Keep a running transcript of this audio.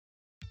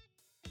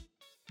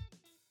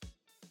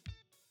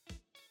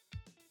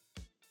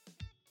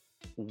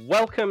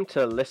Welcome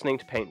to Listening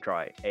to Paint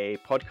Dry, a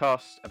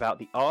podcast about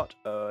the art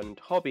and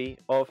hobby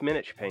of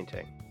miniature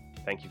painting.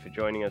 Thank you for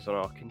joining us on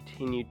our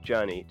continued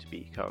journey to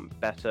become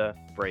better,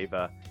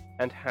 braver,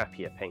 and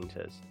happier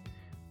painters.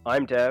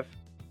 I'm Dev,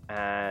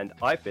 and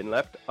I've been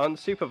left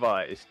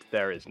unsupervised.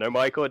 There is no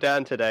Mike or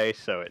Dan today,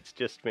 so it's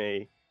just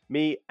me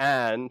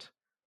and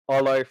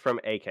Olo from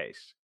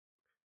A-Case.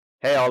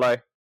 Hey, Olo.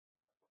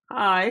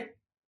 Hi.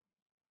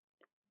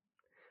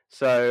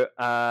 So,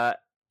 I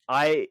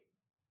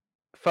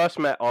first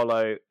met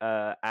Olo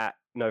at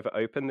Nova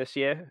Open this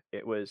year.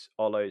 It was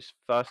Olo's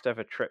first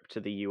ever trip to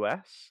the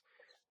US.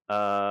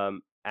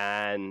 And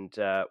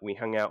we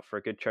hung out for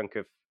a good chunk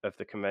of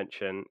the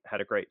convention, had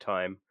a great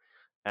time.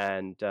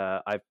 And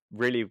I've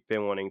really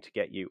been wanting to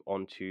get you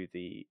onto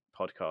the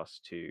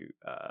podcast to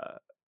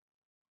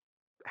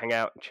hang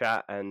out and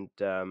chat and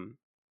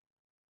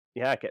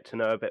get to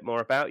know a bit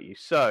more about you.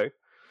 So,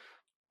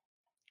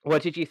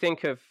 what did you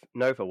think of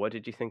Nova? What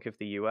did you think of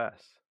the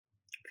US?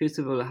 First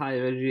of all, hi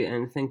Reggie,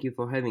 and thank you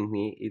for having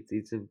me.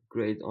 It's a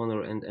great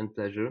honor and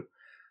pleasure.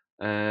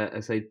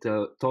 As I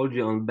told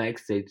you on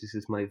backstage, this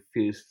is my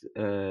first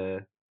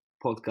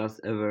podcast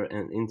ever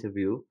and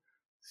interview.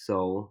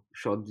 So,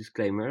 short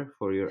disclaimer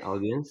for your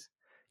audience.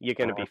 You're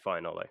going to be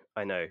fine, Olo.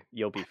 I know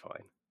you'll be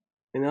fine.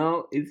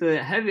 It's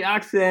a heavy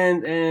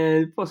accent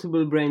and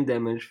possible brain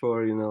damage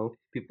for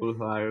people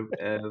who are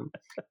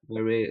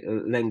very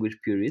language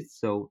purists.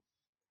 So,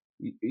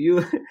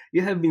 you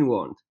you have been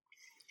warned.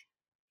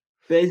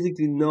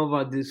 Basically,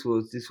 Nova, this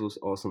was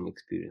awesome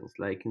experience.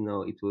 Like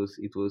it was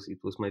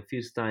my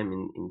first time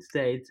in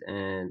States,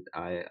 and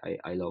I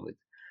love it.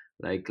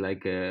 Like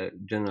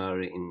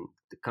generally in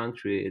the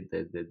country,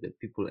 the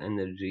people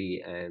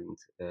energy and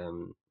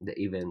the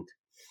event,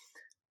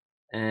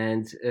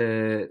 and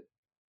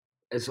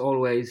as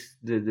always,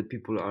 the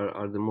people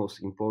are the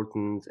most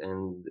important,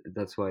 and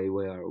that's why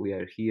we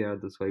are here.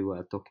 That's why we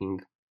are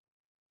talking.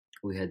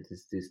 We had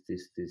this.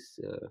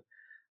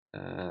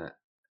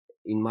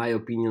 In my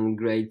opinion,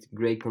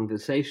 great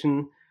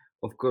conversation.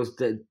 Of course,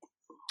 that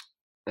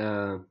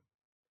a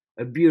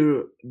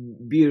beer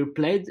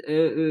played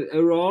a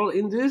role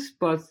in this,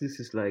 but this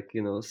is like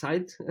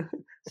side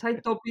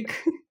topic.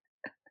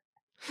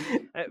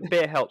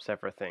 Beer helps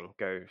everything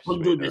go We'll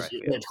do smoother. this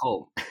at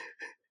home.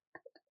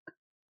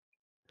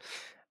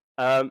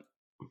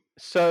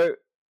 So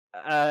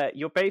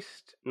you're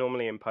based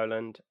normally in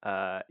Poland.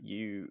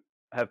 You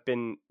have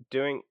been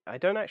doing. I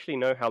don't actually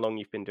know how long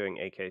you've been doing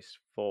A-Case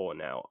for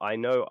now. I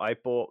know I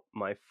bought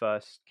my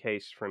first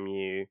case from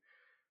you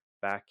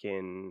back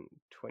in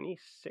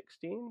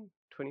 2016,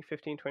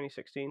 2015,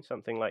 2016,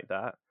 something like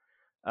that.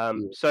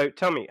 So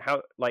tell me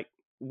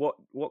what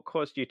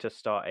caused you to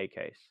start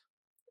A-Case?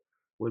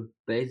 Well,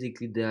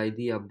 basically the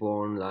idea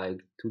born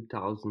like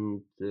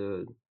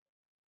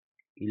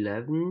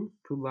 2011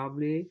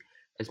 probably,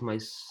 as my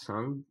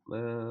son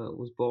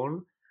was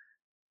born,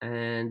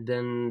 and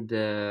then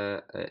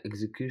the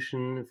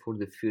execution for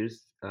the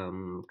first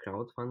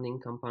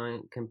crowdfunding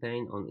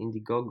campaign on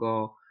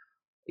Indiegogo.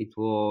 It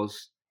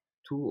was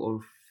 2 or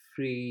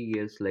 3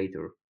 years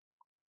later.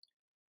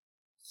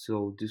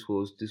 So this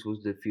was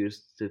the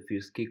first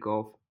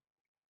kickoff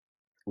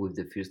with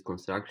the first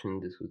construction.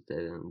 This was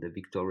the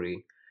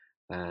Victory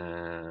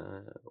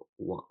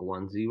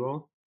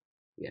 1-0,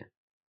 yeah.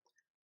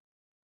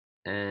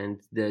 And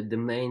the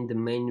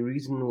main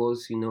reason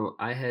was,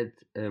 I have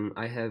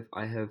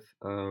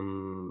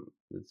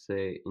let's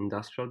say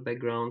industrial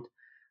background.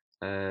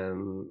 I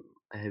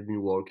have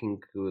been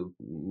working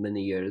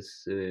many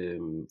years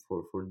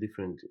for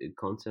different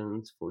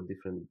concerns, for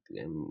different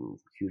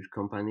huge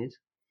companies,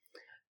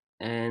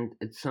 and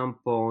at some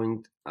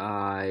point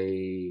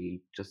I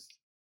just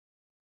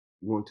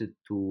wanted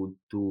to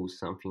do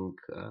something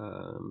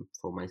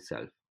for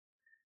myself.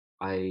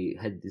 I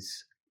had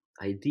this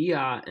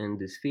idea and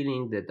this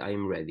feeling that I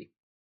am ready.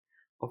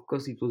 Of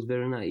course, it was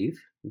very naive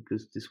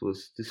because this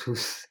was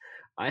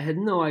I had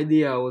no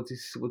idea what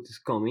is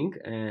coming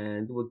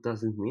and what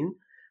does it mean.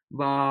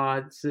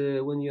 But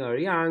when you are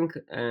young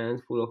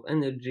and full of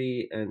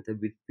energy and a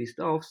bit pissed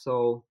off,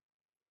 so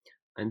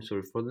I'm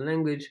sorry for the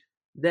language,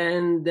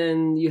 then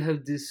you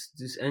have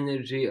this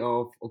energy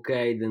of,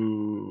 okay,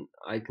 then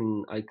I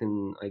can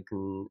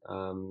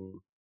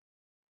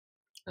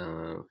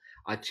uh,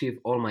 achieve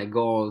all my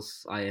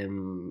goals. I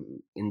am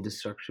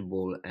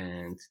indestructible,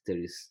 and there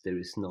is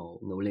no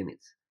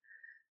limits.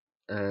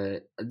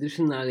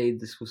 Additionally,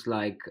 this was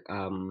like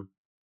mm,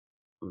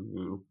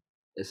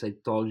 as I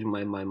told you,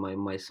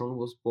 my son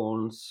was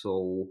born,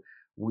 so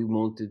we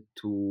wanted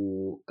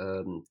to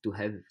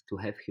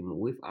have him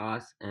with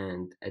us,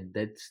 and at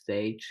that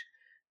stage,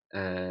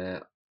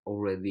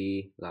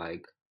 already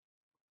like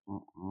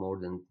more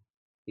than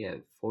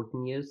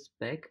 14 years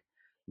back,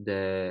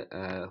 the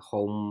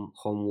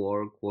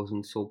homework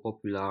wasn't so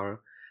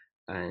popular,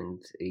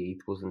 and it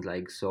wasn't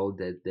like so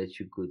that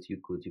you could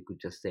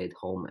just stay at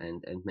home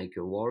and make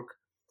your work.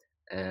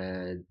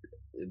 uh,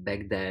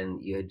 Back then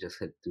you just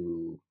had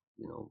to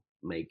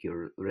make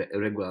your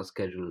regular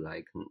schedule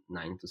like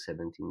 9 to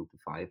 17 to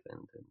 5,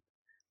 and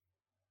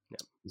Yeah.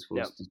 This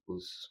Yeah.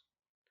 was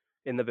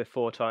In the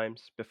before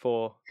times,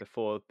 before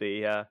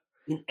the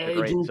in great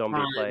ancient zombie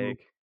time plague.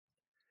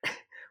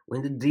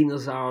 when the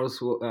dinosaurs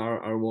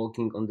are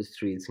walking on the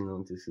streets.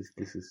 This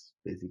is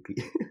basically.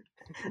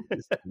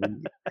 this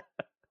thing.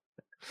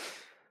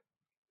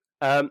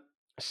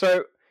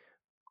 So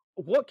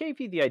what gave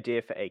you the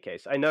idea for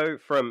AKs? I know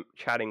from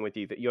chatting with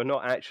you that you're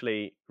not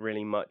actually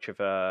really much of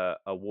a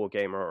war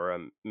gamer or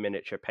a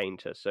miniature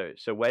painter.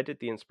 So where did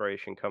the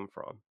inspiration come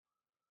from?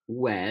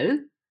 Well,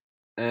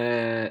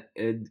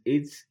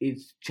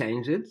 it's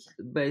changed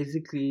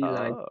basically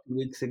like Oh. 2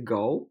 weeks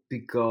ago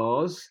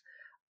because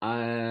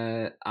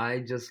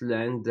I just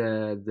learned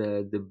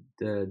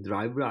the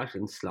dry brush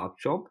and slap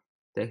chop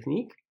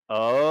technique.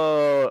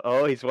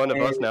 Oh, he's one of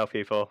us And, now,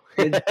 people.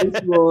 and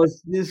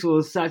this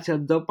was such a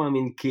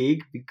dopamine kick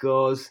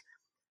because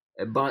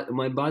but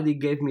my body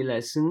gave me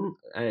lesson.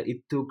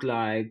 It took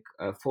like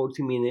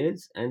 40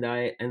 minutes, and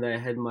I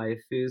had my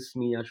first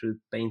miniature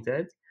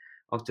painted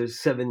after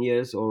 7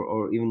 years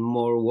or even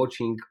more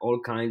watching all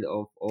kind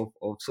of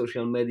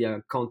social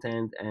media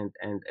content and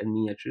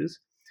miniatures.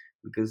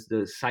 Because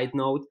the side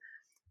note,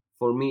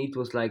 for me it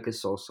was like a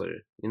saucer.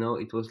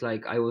 It was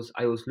like I was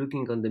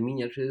looking on the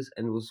miniatures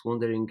and was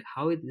wondering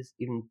how it is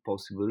even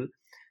possible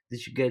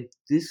that you get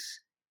this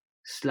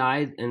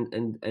slide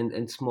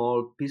and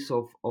small piece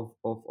of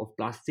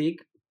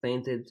plastic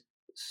painted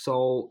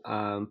so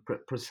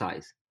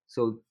precise.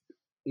 So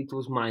it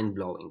was mind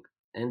blowing,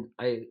 and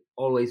I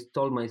always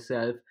told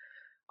myself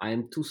I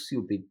am too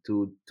stupid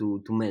to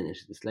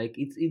manage this. Like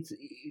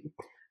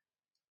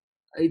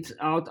it's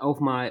out of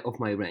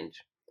my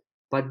range.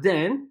 But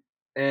then,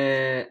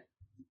 uh,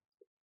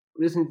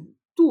 listen,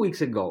 2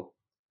 weeks ago,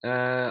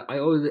 I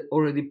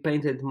already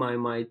painted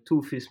my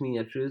two first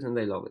miniatures, and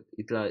I love it.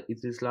 It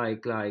is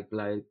like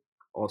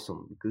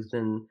awesome, because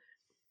then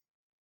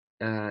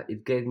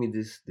it gave me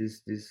this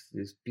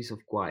piece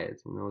of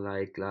quiet.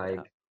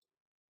 Yeah.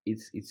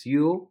 It's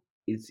you,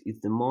 it's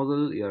the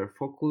model. You are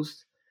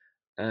focused.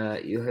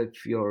 You have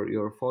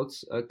your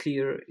thoughts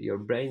clear. Your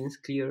brain is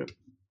clear.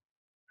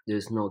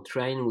 There's no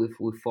train with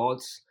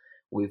thoughts,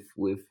 with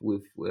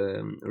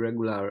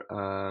regular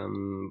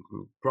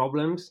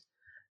problems,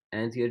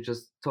 and you're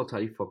just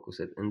totally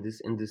focused. And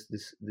this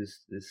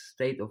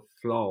state of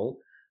flow,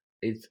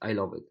 I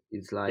love it.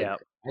 It's like, Yeah.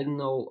 I don't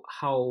know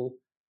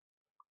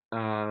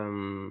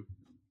um,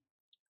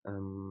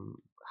 um,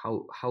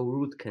 how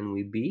rude can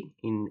we be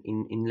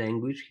in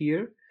language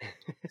here.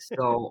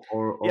 So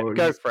Yeah, or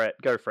go for it.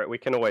 Go for it. We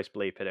can always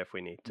bleep it if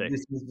we need to.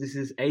 this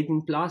is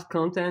 18 plus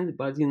content,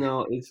 but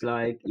it's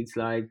like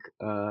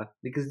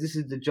because this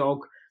is the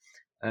joke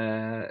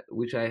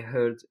which I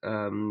heard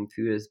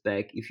few years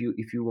back. If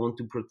you want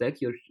to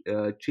protect your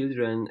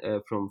children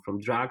from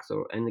drugs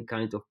or any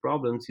kind of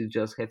problems, you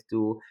just have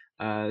to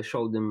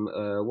show them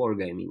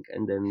wargaming,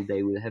 and then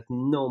they will have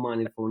no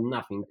money for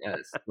nothing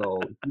else.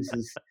 So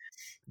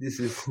this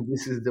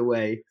is the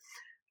way.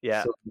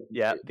 Yeah. So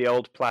Yeah. The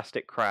old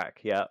plastic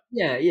crack. Yeah.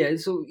 yeah.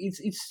 So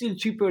it's still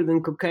cheaper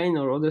than cocaine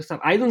or other stuff.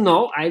 I don't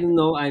know.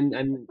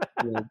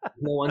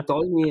 No one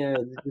told me.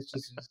 It's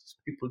just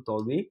people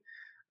told me.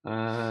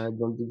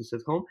 Don't do this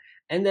at home.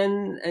 And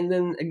then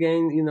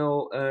again,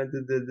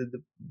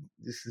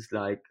 this is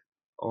like,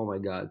 oh my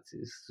god,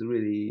 it's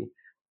really.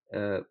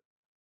 Uh,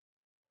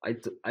 I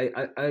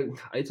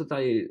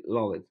totally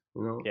love it.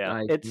 Yeah.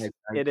 Like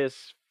It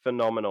is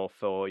phenomenal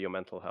for your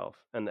mental health.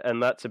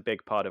 And that's a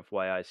big part of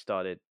why I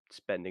started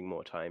spending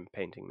more time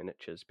painting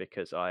miniatures,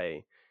 because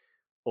I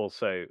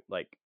also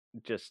like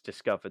just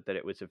discovered that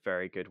it was a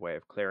very good way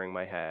of clearing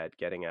my head,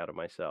 getting out of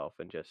myself,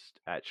 and just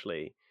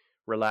actually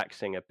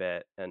relaxing a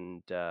bit.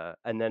 And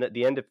then at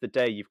the end of the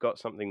day, you've got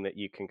something that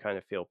you can kind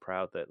of feel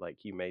proud that like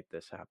you made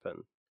this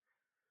happen.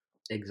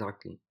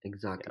 exactly.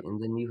 Yeah.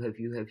 And then you have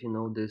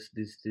this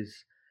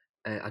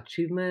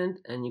achievement,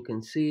 and you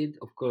can see it.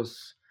 Of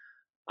course,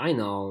 I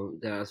know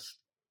there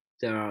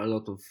are a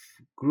lot of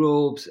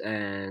groups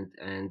and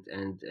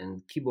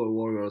keyboard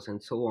warriors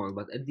and so on,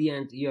 but at the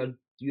end you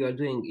are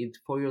doing it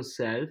for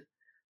yourself.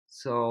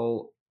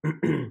 So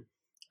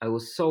I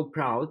was so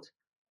proud.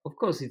 Of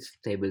course, it's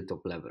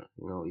tabletop level.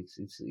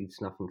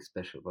 It's nothing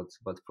special,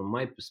 but from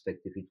my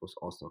perspective, it was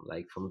awesome.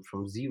 Like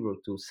from zero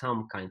to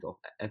some kind of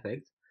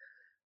effect.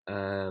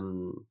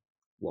 um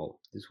wow,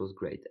 this was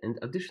great. And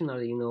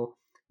additionally,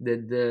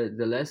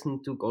 the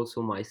lesson took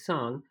also my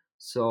son.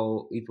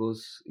 So it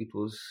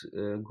was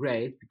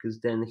great, because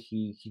then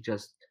he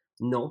just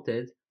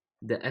noted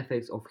the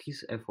effects of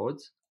his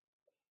efforts,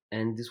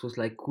 and this was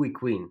like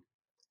quick win.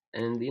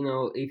 And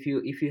if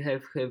you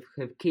have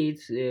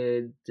kids,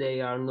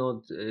 they are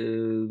not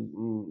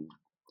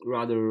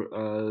rather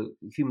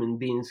human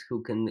beings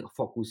who can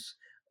focus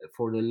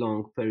for the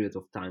long period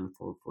of time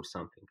for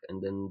something,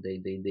 and then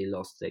they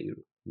lost their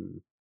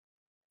mm,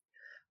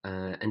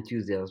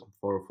 enthusiasm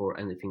for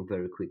anything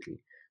very quickly.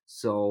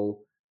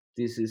 So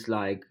this is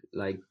like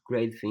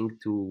great thing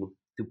to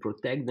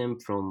protect them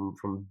from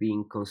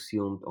being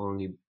consumed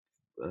only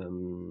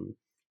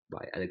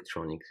by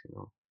electronics.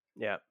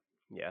 Yeah.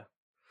 Yeah.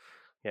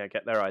 Yeah,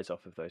 get their eyes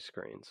off of those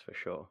screens for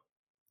sure.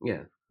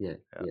 Yeah, yeah,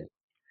 Yeah. yeah.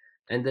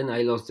 And then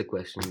I lost the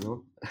question, you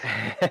know.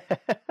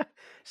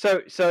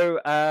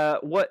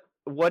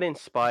 What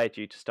inspired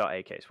you to start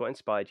A-Case? What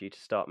inspired you to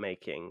start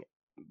making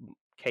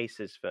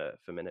cases for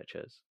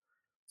miniatures?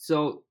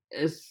 So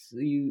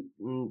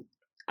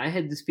I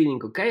had this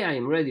feeling. Okay, I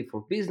am ready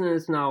for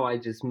business now. I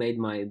just made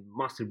my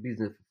master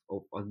business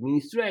of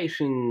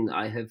administration.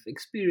 I have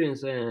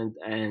experience and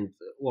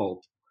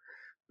well,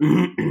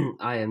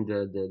 I am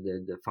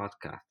the fat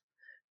cat.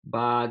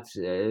 But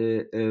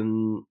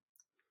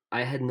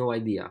I had no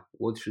idea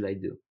what should I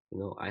do. You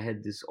know, I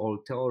had this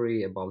old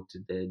theory about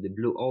the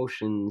blue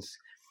oceans,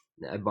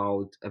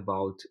 about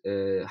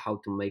how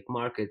to make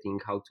marketing,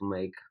 how to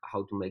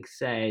make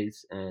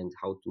sales, and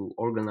how to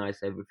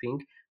organize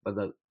everything. But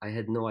I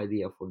had no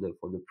idea for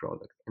the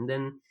product. And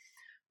then,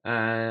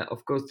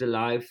 of course, the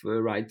life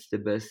writes the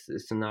best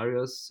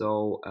scenarios.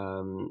 So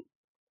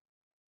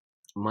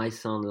my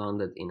son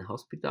landed in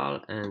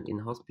hospital, and in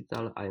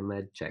hospital I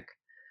met Jack.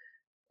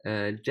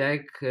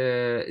 Jack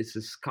is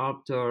a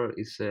sculptor,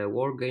 is a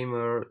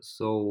wargamer.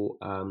 So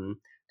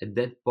at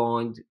that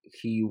point,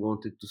 he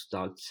wanted to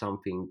start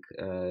something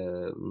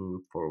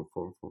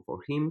for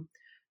him,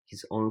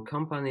 his own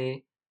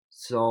company.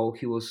 So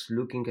he was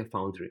looking a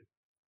foundry,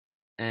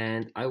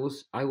 and I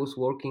was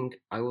working.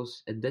 I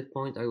was at that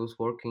point I was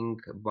working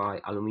by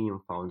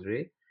Aluminium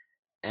Foundry,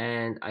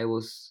 and I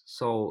was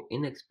so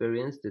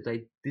inexperienced that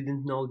I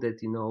didn't know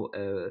that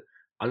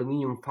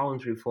aluminium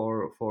foundry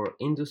for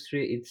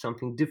industry it's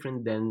something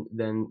different than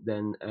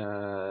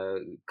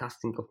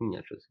casting of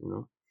miniatures.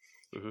 Hmm.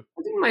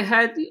 But in my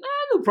head,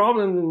 no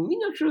problem.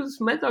 Miniatures,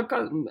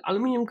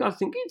 aluminium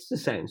casting, it's the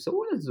same. So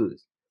let's do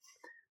this.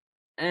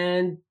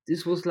 And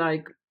this was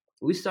like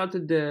we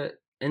started the.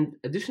 And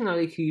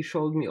additionally, he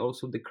showed me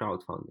also the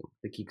crowdfunding,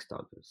 the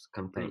Kickstarters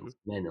Hmm. campaigns,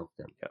 many of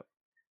them. Yeah.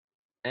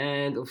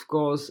 And of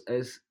course,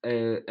 as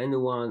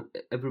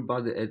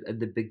everybody at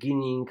the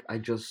beginning, I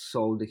just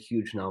saw the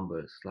huge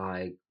numbers,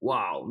 like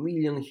wow,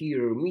 million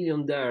here,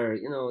 million there,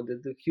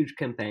 the huge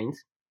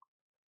campaigns.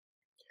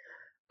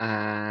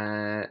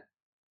 uh,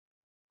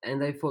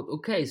 and I thought,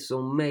 okay,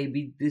 so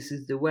maybe this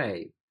is the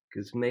way,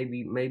 because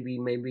maybe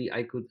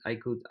I could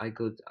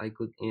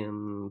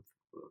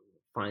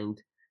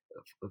find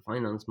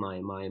finance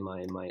my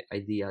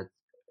idea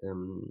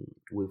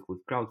with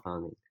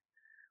crowdfunding.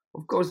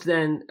 Of course,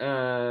 then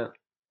the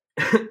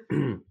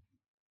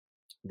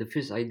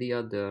first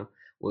idea there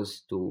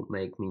was to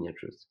make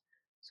miniatures.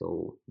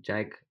 So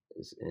Jack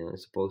is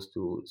supposed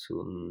to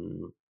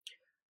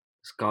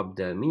sculpt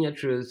the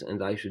miniatures,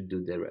 and I should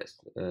do the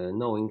rest,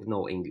 knowing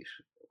no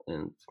English.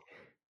 And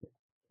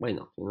why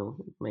not?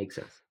 It makes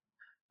sense.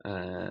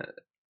 Uh,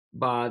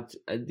 but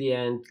at the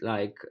end,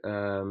 like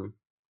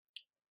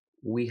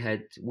we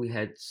had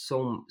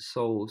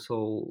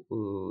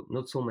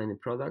not so many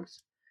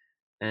products,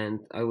 and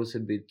I was a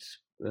bit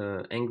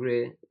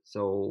angry.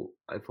 So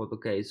I thought,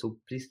 okay, so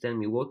please tell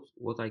me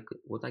what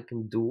I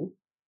can do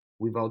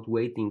without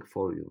waiting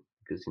for you,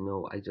 because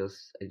I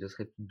just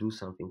have to do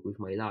something with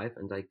my life,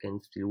 and I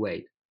can still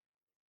wait,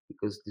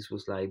 because this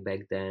was like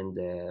back then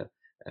the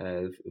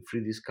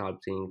 3D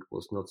sculpting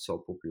was not so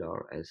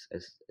popular as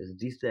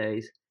these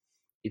days.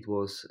 It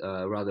was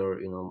rather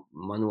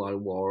manual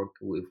work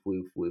with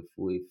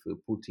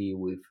putty,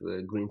 with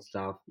green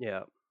stuff.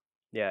 Yeah.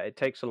 Yeah. It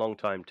takes a long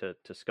time to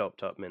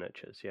sculpt up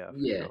miniatures. Yeah, for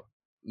Yeah, sure.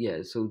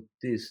 yeah. So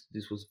this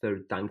was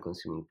very time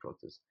consuming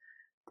process.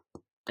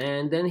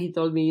 And then he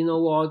told me, you know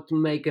what,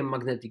 make a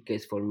magnetic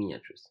case for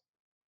miniatures.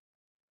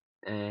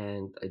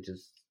 And I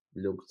just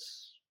looked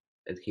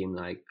at him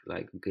like,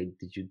 okay,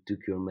 did you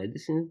took your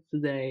medicine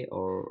today,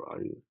 or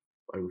are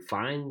you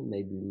fine?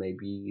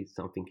 Maybe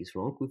something is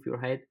wrong with your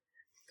head.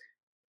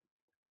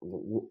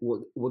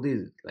 What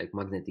is it, like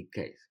magnetic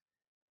case?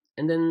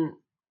 And then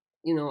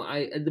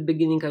I at the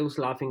beginning I was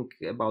laughing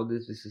about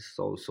this. This is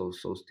so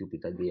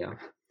stupid idea.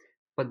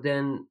 But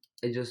then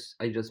I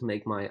just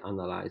make my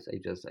analyze. I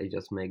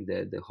just make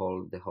the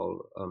whole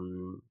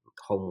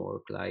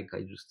homework. Like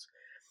I just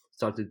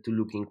started to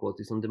looking what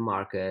is on the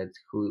market,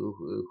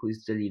 who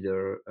is the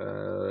leader,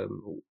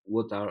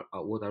 what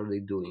are they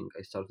doing.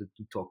 I started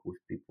to talk with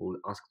people,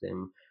 ask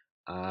them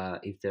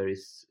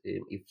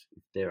if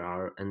there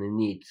are any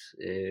needs.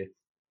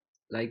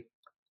 Like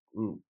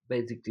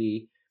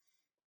basically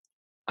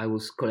I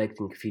was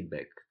collecting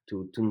feedback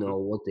to Hmm. know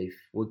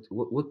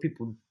what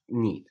people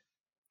need.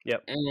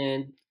 Yep.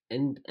 And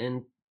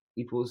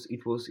it was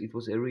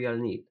a real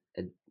need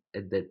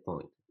at that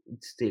point.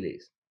 It still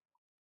is,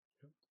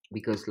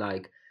 because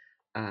like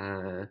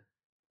uh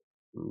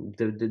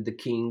the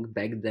king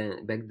back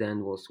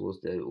then was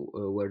the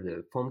were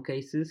the foam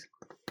cases,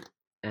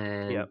 Yep.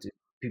 and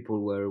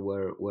people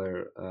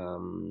were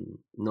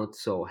not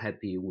so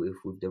happy with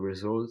the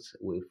results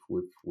with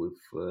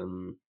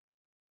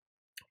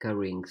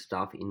carrying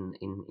stuff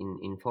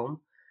in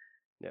foam.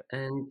 Yep.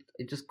 And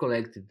I just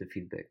collected the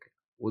feedback,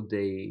 what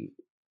they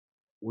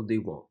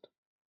want.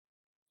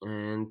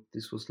 And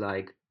this was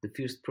like the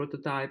first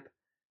prototype.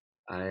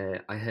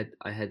 I had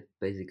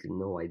basically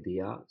no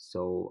idea,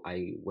 so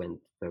I went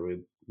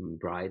very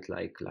bright.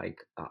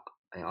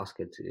 I asked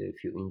a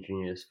few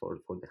engineers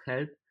for the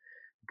help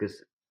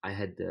because I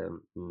had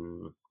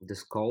the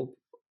scope,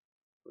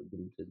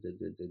 the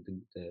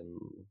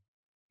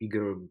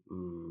bigger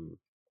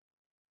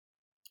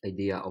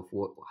idea of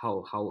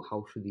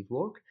how should it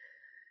work.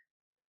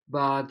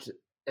 But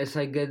as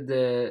I get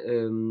the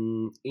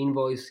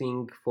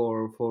invoicing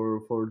for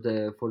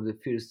the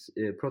first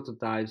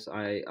prototypes,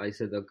 I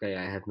said, okay,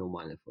 I have no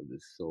money for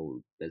this,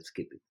 so let's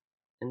skip it.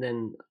 And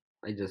then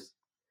I just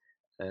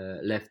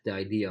left the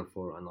idea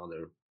for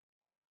another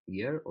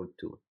year or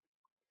two.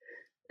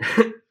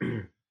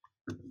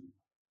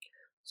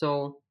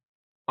 So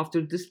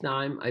after this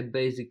time, I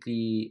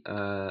basically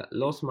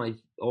lost my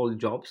all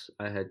jobs.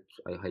 I had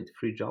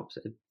 3 jobs,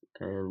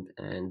 and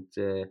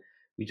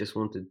we just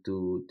wanted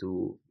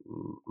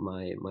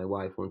my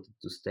wife wanted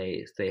to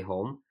stay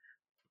home,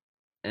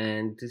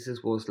 and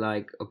was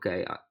like,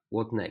 okay,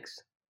 what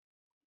next?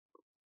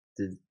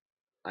 The,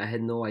 I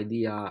had no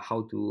idea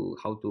how to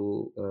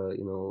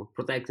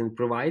protect and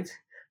provide,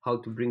 how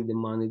to bring the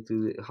money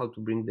to how to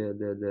bring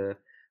the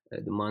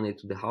money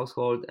to the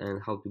household,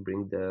 and how to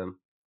bring the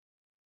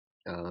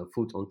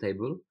food on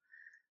table.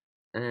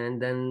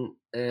 And then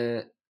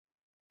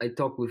I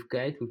talked with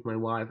Kate, with my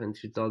wife, and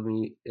she told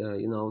me,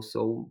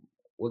 so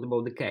what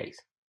about the case?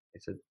 I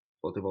said,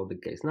 what about the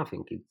case?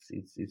 Nothing.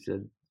 It's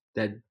a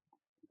that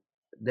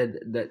that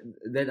that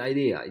that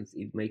idea.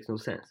 It makes no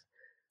sense.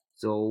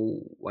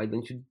 So why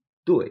don't you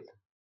do it?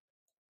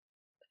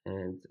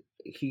 And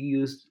she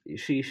used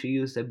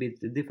a bit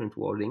different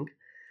wording,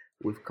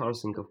 with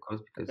cursing, of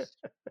course, because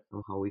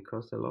somehow we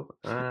curse a lot.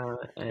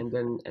 And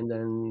then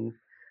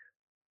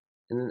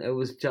I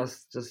was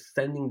just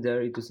standing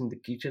there. It was in the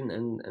kitchen,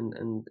 and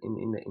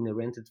in a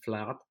rented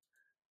flat,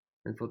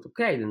 and thought,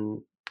 okay,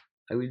 then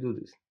I will do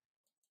this.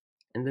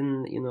 And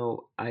then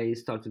I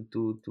started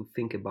to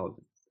think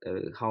about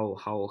how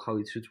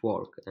it should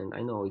work. And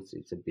I know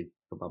it's a bit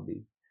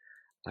probably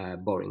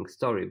boring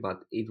story,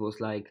 but it was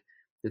like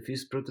the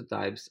first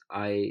prototypes.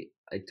 I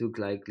took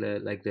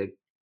the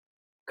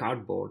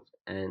cardboard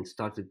and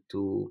started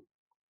to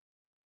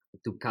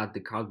cut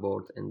the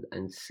cardboard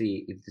and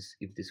see if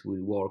this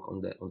will work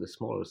on the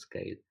smaller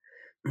scale.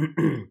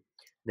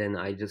 Then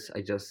I just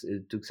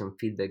took some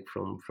feedback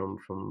from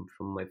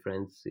my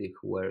friends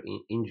who were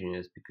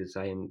engineers, because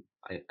I'm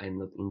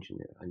not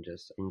engineer. I'm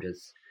just,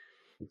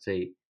 let's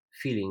say,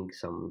 feeling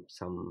some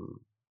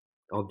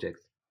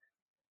objects,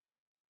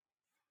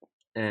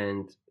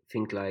 and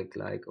think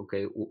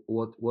okay,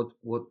 what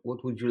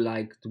would you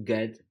like to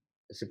get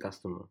as a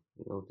customer?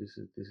 This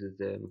is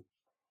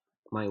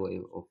my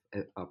way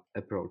of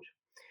approach.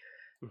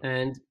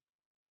 And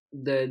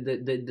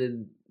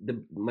the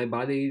my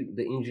buddy,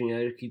 the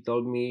engineer, he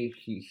told me,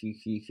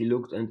 he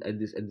looked at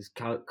this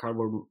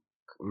cardboard,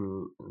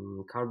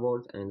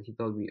 and he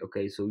told me,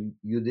 okay, so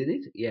you did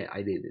it? Yeah,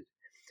 I did it.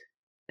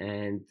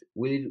 And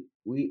will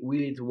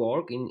it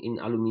work in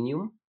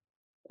aluminium?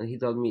 And he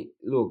told me,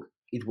 look,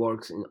 it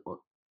works in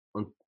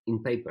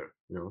paper,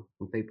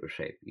 in paper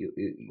shape.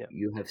 Yeah.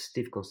 You have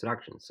stiff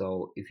construction,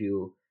 so if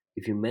you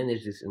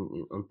manage this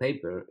on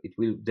paper, it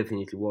will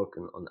definitely work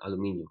on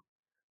aluminium.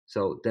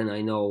 So then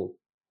I know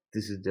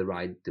this is the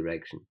right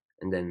direction.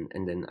 And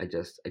then I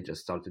just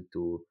started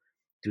to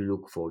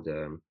look for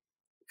the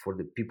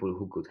people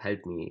who could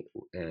help me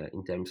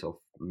in terms of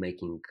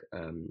making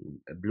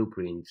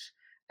blueprints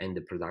and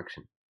the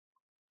production.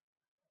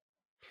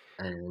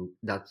 And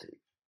that,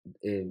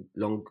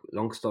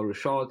 long story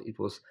short, it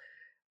was,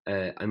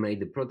 I made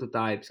the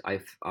prototypes. I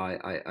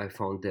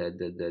found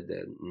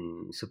the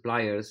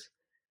suppliers,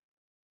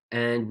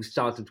 and we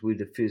started with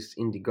the first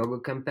Indiegogo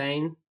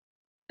campaign.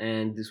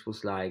 And this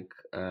was like,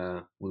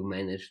 we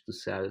managed to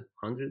sell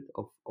hundreds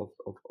of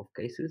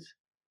cases.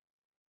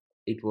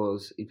 It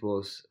was a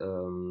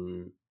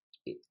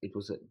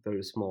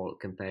very small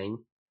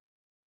campaign,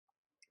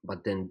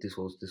 but then this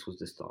was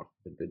the start,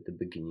 the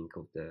beginning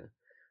of the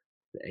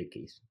A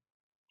case.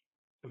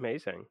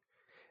 Amazing.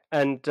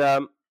 And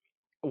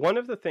one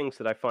of the things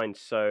that I find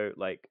so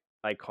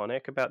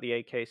iconic about the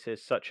A case,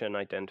 is such an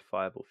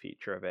identifiable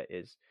feature of it,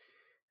 is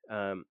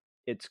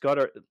it's got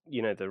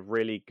the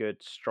really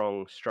good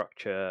strong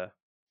structure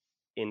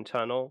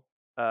internal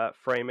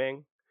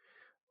framing,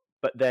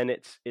 but then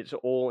it's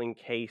all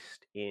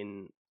encased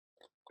in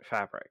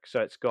fabric,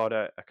 so it's got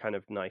a kind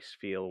of nice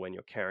feel when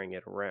you're carrying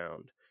it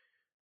around.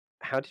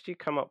 How did you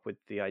come up with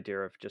the idea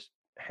of just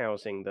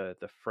housing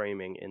the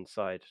framing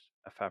inside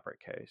a fabric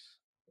case?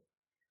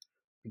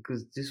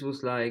 Because this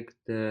was like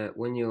the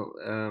when you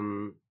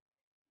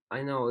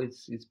I know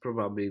it's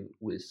probably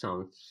will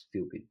sound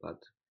stupid,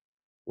 but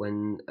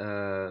when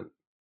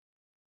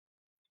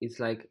it's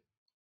like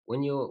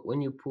when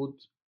you put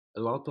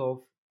a lot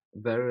of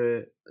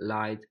very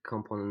light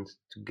components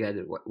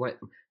together. What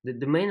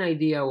the main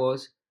idea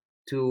was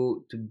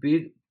to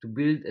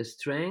build a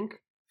strength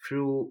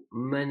through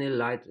many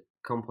light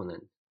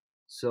components.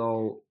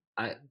 So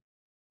I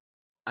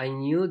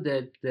knew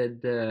that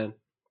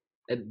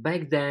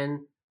back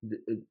then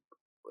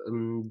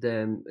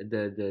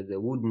the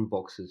wooden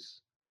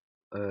boxes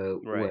were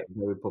Right.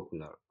 very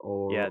popular,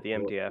 Yeah, or the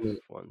MDF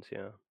ones.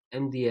 Yeah.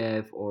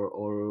 MDF,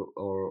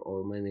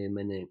 or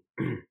many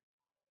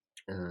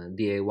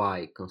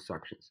DIY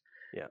constructions.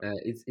 Yeah.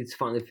 It's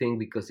funny thing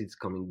because it's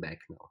coming back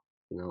now.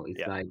 It's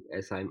Yeah. like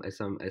as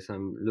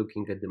I'm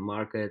looking at the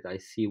market, I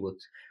see what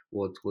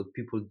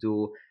people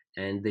do,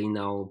 and they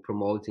now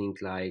promoting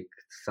like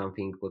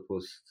something what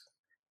was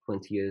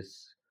 20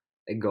 years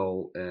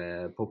ago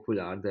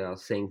popular. They are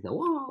saying now,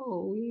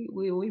 "Whoa,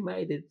 we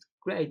made it,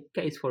 great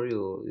case for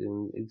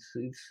you.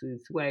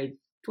 It's weight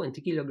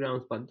 20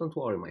 kilograms, but don't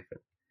worry, my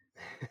friend."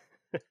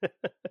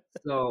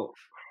 So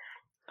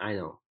I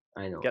know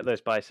Get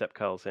those bicep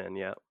curls in.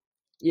 Yeah.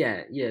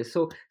 yeah.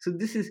 So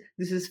this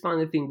is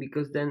funny thing,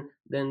 because then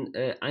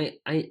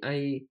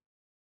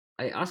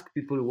I ask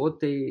people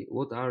what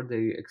are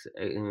their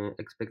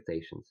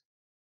expectations,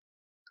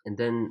 and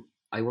then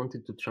I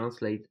wanted to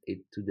translate it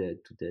to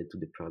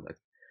the product,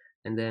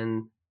 and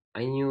then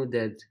I knew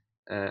that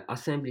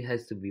assembly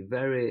has to be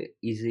very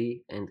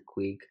easy and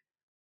quick.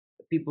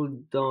 People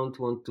don't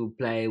want to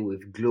play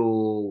with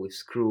glue, with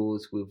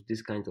screws, with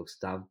this kind of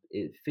stuff.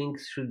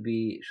 Things should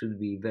be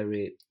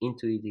very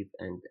intuitive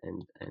and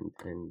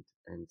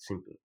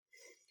simple.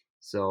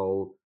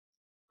 So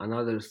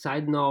another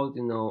side note,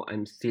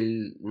 I'm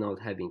still not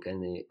having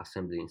any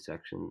assembly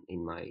instruction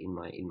in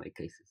my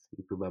cases.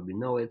 You probably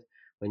know it.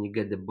 When you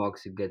get the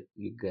box, you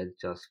get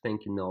just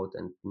thank you note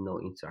and no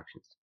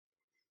instructions.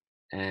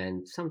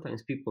 And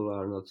sometimes people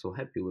are not so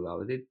happy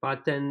without it,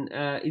 but then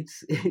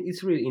it's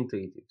it's really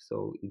intuitive,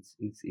 so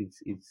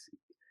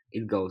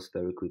it goes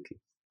very quickly.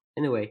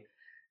 Anyway,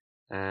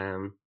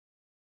 um,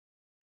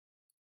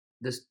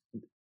 this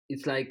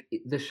it's like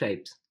the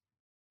shapes.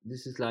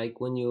 This is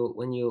like when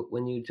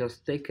you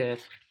just take a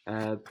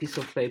piece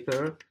of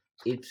paper.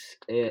 It's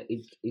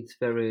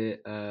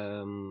very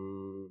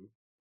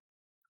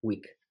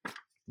weak,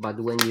 but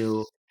when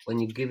you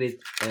give it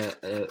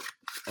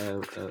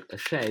a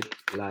shape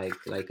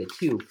like a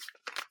tube,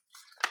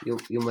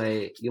 you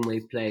may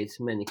place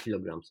many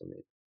kilograms on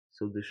it.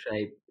 So the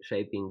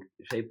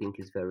shaping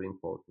is very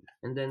important.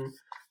 And then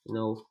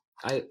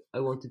I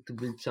wanted to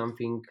build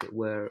something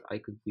where I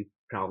could be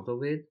proud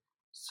of it.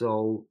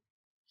 So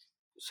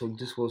so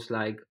this was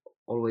like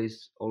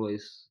always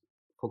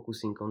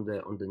focusing on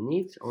the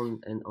needs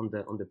and on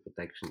the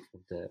protection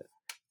of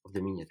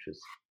the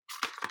miniatures.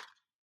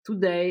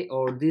 Today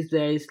or these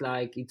days,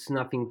 like, it's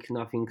nothing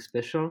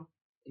special.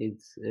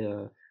 It's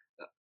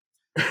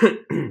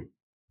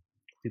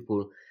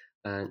people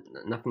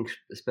nothing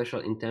special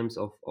in terms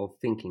of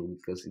thinking,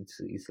 because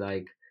it's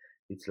like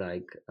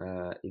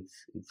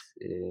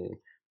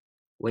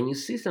when you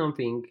see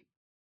something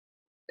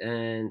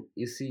and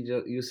you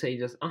say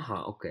just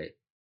aha, okay.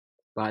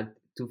 But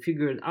to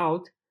figure it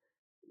out,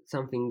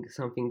 something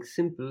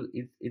simple,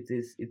 it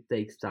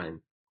takes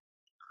time.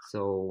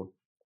 So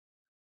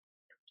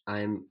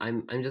I'm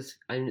just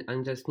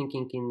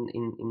thinking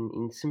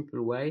in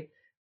simple way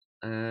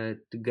to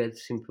get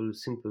simple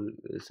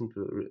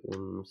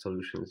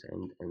solutions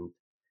and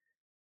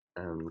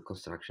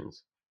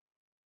constructions.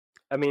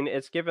 I mean,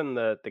 it's given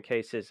the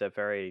cases a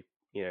very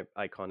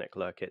iconic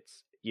look.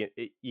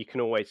 You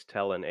can always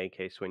tell an A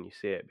case when you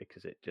see it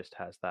because it just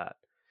has that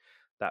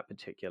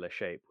particular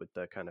shape with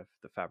the kind of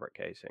the fabric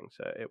casing.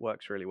 So it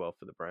works really well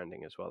for the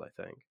branding as well, I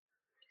think.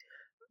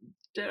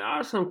 There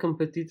are some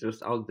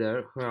competitors out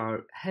there who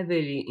are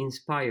heavily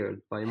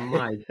inspired by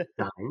my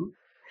design,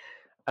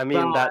 I but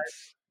mean,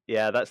 that's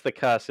the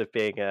curse of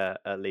being a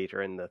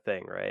leader in the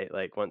thing, right?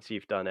 Like once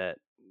you've done it,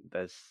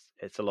 there's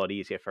it's a lot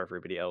easier for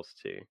everybody else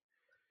to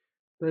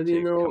but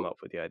come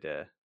up with the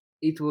idea.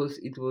 it was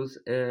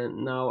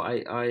now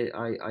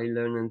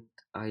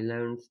I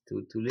learned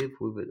to live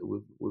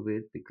with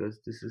it, because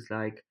this is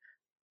like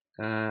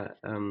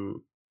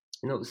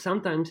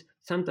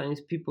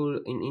sometimes people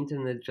in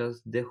internet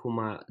just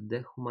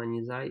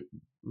dehumanize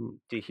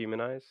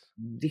Dehumanize.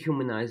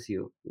 dehumanize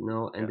you, and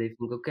Yeah. they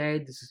think, okay,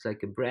 this is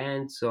like a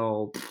brand,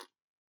 so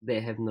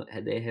they have no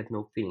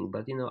feeling.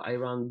 But I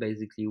run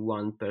basically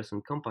one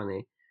person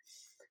company,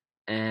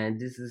 and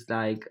this is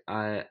like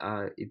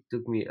it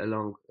took me a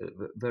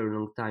very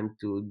long time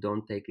to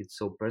don't take it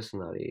so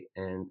personally,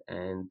 and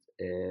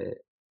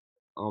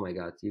oh my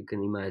god, you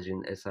can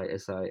imagine, as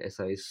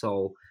I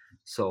saw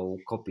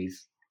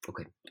copies,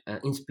 okay,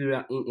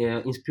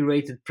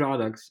 inspired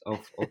products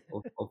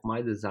of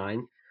my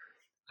design.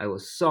 I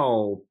was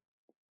so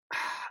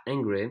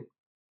angry.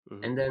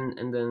 Hmm. And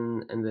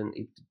then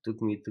it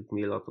took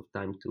me a lot of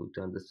time to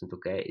understand,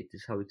 okay, it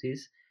is how it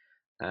is.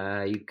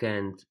 You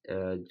can't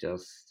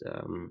just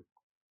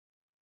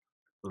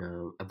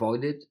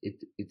avoid it.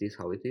 It is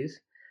how it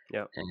is.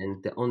 Yeah.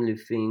 And the only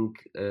thing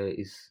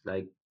is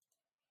like,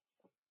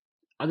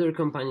 other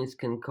companies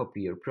can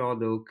copy your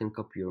product, can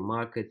copy your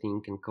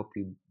marketing, can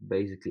copy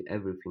basically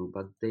everything,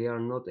 but they are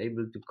not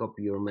able to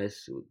copy your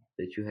mess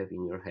that you have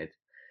in your head.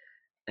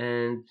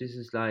 And this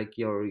is like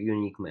your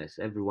unique mess.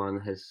 Everyone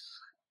has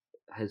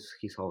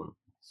his own.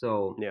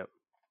 So Yeah.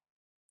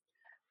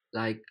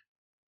 like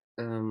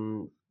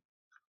um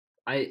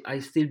I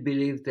still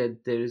believe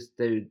that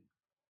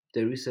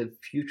there is a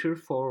future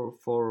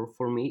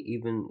for me,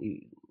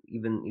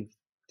 even if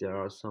there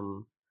are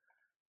some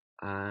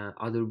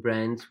other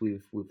brands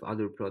with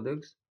other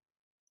products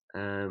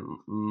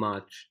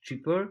much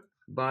cheaper.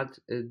 But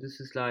this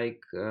is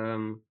like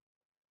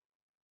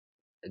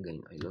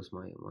again, I lost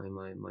my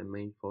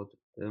main thought.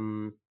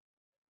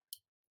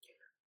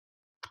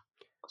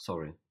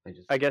 Sorry, I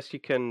just I guess you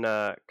can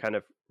kind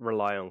of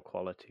rely on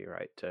quality,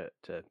 right,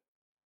 to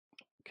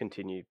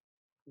continue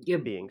yeah,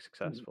 being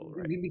successful,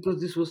 right? because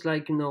this was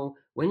like,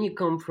 when you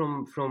come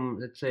from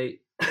let's say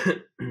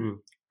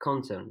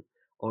concern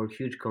or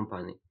huge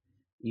company,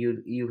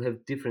 you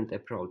have different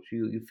approach.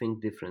 You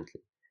think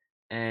differently,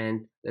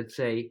 and let's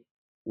say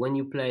when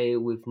you play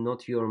with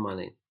not your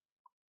money,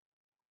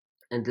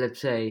 and let's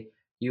say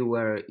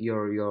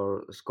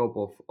your scope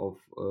of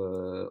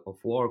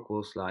work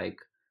was like,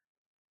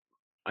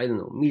 I don't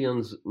know,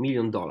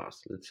 million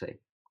dollars, let's say.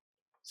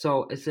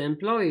 So as an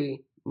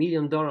employee, $1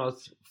 million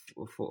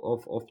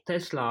of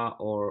Tesla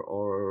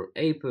or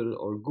Apple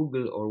or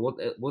Google or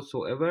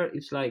whatsoever,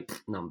 it's like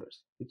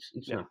numbers. It's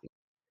Yeah, nothing.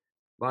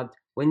 But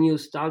when you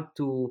start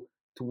to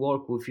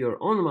work with your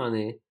own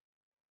money,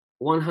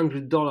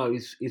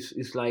 $100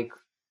 is like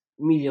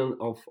million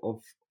of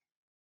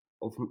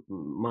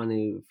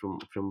money from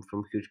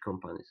huge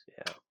companies.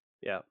 yeah,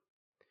 yeah,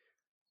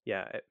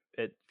 yeah.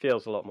 It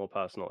feels a lot more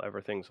personal.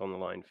 Everything's on the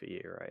line for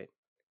you, right?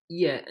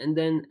 Yeah, and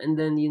then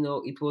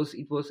it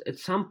was at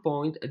some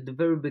point at the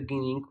very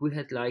beginning we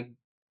had like,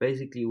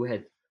 basically we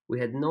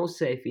had no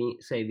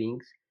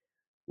savings.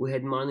 We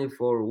had money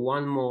for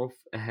 1 month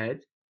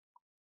ahead,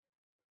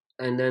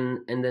 and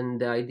then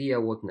the idea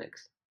what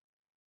next,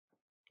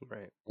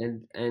 Right.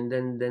 and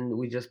then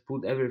we just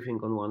put everything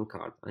on one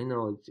card. I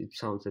know it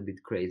sounds a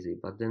bit crazy,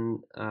 but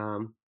then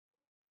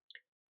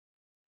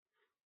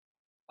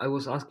I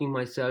was asking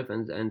myself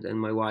and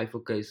my wife,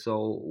 okay,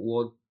 so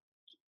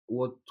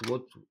what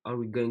are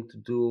we going to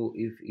do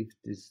if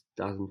this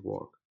doesn't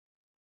work?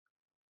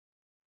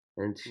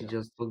 And she Yeah.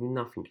 just told me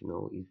nothing.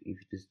 If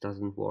this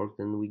doesn't work,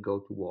 then we go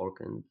to work,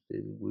 and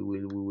we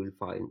will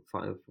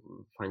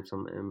find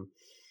some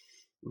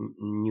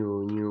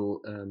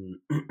new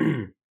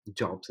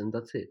jobs, and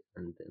that's it.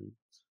 And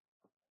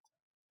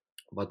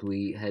but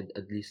we had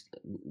at least,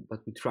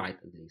 but we tried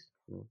at least.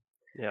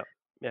 Yeah.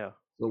 Yeah.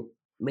 So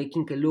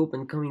making a loop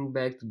and coming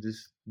back to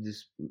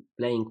this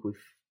playing with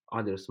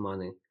others'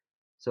 money.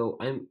 So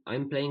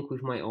I'm playing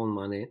with my own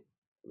money.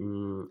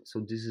 So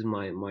this is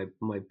my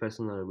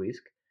personal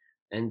risk,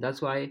 and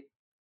that's why,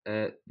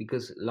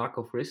 because lack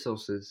of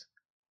resources,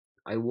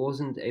 I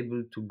wasn't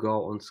able to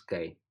go on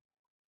scale,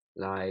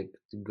 like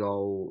to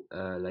go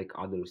like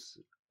others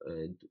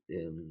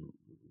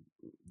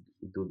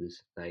do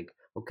this. Like,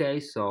 okay,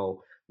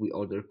 so we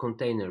order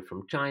container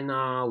from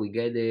China, we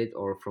get it,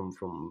 or from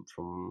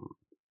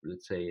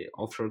let's say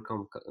offshore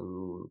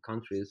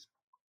countries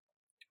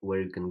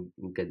where you can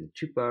get it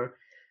cheaper,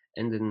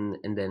 and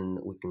then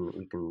we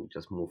can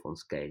just move on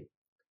scale.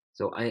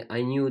 So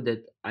I knew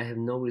that I have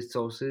no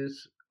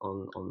resources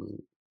on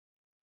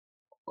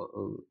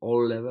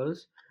all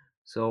levels,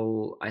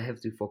 so I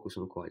have to focus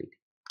on quality,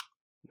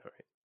 All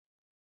right.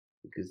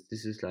 because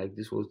this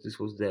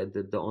was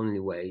the only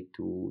way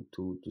to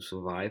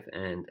survive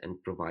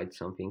and provide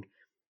something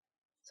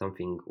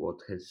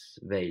what has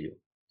value.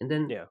 And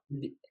then Yeah.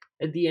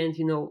 at the end,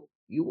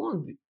 you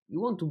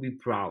want to be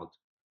proud,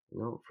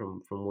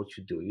 from what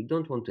you do. You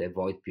don't want to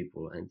avoid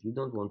people, and you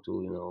don't want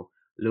to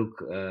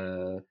look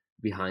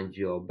behind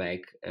your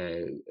back,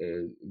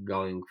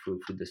 going through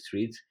the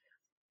streets,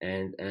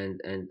 and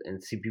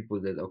see people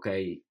that,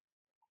 okay,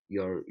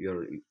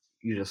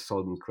 you just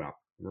sold me crap.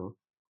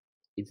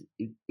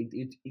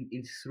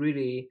 It's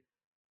really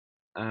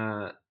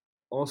uh,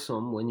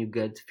 awesome when you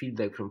get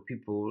feedback from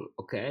people.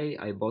 Okay,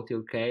 I bought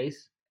your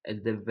case.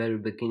 At the very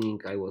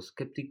beginning, I was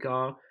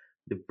skeptical.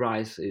 The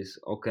price is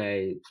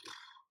okay,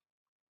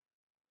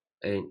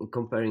 and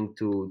comparing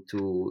to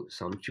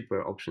some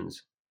cheaper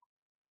options,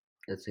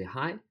 let's say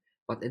high.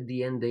 But at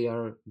the end, they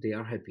are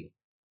happy,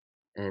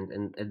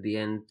 and at the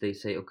end they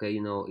say, okay,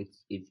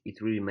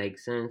 it really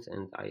makes sense,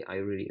 and I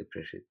really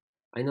appreciate.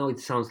 I know it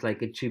sounds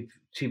like a cheap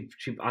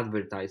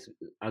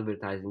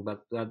advertising,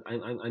 but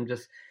I'm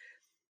just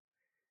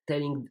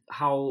telling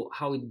how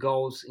it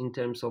goes in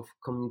terms of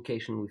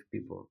communication with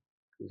people.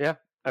 Yeah.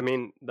 I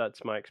mean,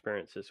 that's my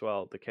experience as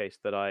well. The case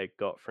that I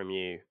got from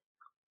you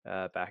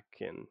back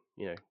in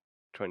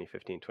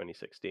 2015,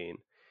 2016,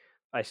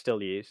 I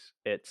still use.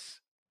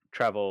 It's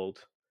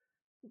traveled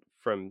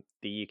from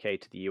the UK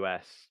to the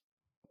US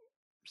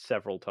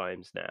several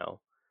times now.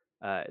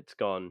 It's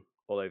gone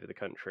all over the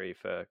country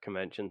for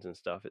conventions and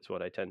stuff. It's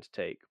what I tend to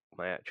take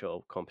my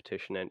actual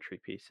competition entry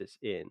pieces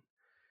in.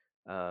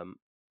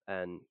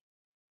 And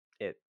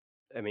it,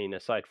 I mean,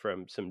 aside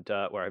from some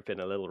dirt where I've been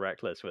a little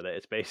reckless with it,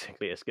 it's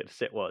basically as good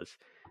as it was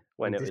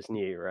when And it was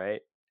new,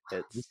 right?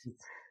 this It's is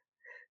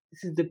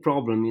this is the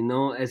problem,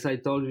 as I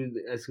told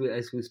you, as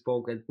we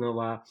spoke at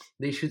Nova.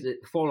 They should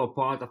fall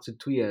apart after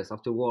 2 years,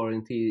 after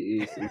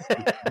warranty is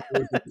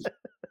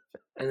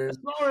And then,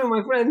 sorry,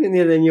 my friend, you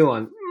need a new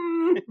one.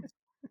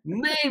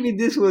 Maybe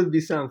this will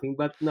be something,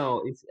 but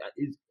no, it's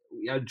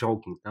we are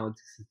joking now.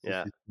 This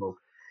Yeah. is joke.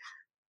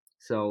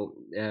 So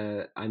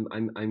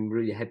I'm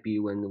really happy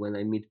when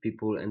I meet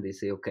people and they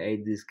say,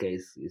 okay, this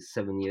case is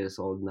 7 years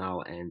old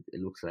now and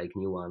it looks like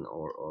new one,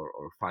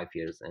 or 5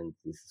 years, and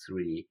this is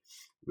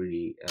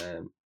really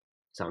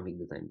something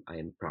that I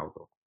am proud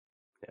of.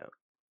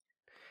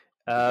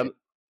 Yeah.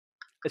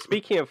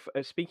 Speaking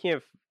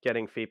of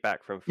getting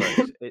feedback from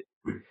folks,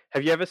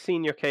 have you ever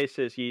seen your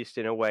cases used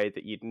in a way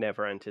that you'd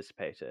never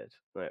anticipated,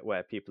 like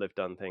where people have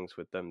done things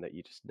with them that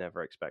you just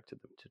never expected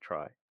them to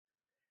try?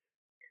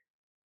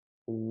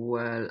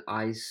 Well,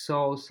 I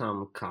saw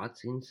some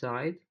cats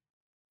inside.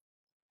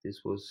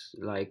 This was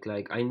like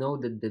I know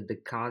that the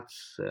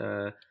cats,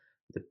 the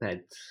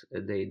pets,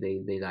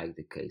 they like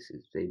the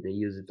cases. They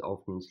use it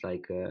often. It's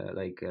like a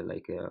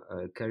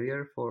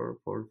carrier for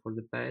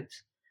the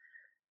pets.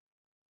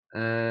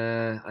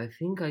 I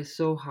think I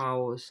saw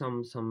how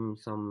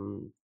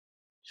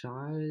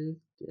child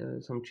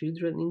some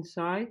children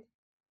inside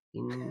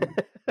in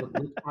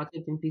not cut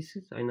it in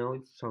pieces. I know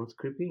it sounds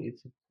creepy.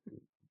 It's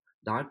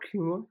dark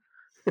humor,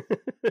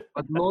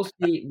 but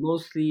mostly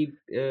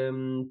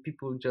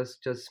people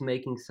just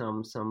making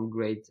some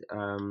great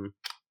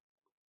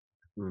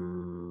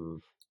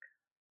mm,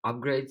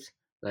 upgrades.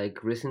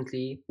 Like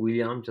recently,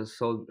 William just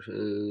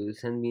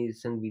send me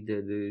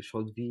the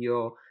short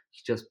video.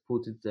 He just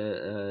put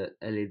the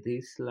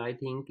LEDs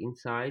lighting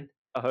inside.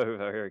 Oh,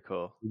 very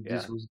cool.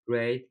 This Yeah. was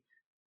great.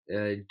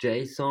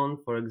 Jason,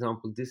 for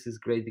example, this is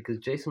great because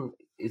Jason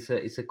is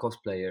a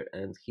cosplayer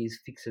and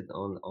he's fixed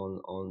on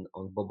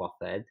Boba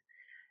Fett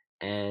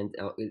and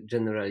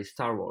generally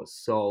Star Wars.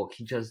 So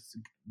he just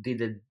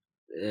did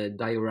a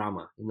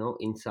diorama,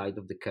 inside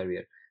of the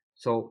carrier.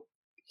 So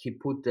he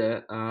put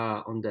the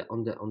on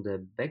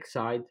the back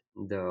side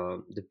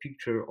the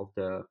picture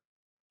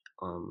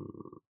um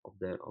of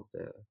the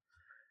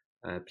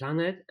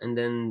planet, and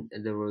then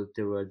there were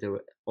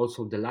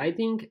also the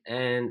lighting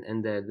and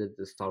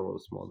the Star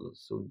Wars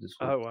models. So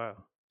Oh,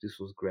 wow. this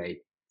was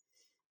great.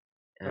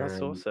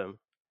 That's And awesome.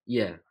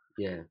 yeah,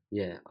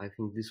 yeah. I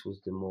think this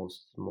was the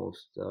most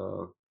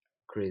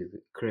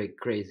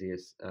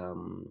craziest uh,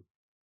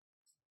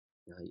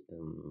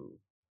 um,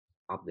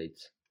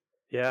 updates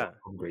or Yeah,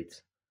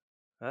 upgrades.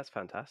 that's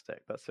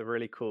fantastic. That's a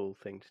really cool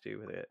thing to do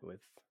with it,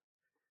 with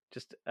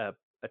just a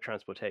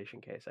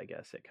transportation case, I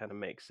guess. It kind of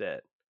makes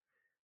it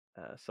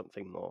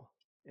something more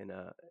in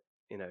a,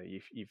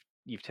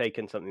 you've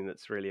taken something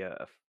that's really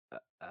a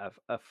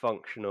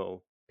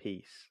functional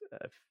piece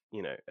of,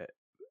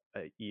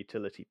 a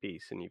utility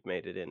piece, and you've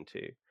made it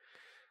into,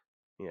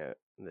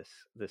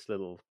 this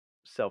little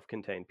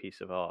self-contained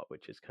piece of art,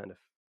 which is kind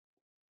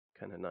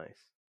of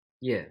nice.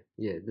 Yeah,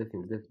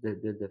 definitely,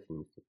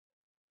 definitely.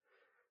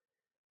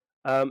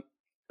 Um,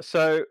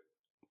 so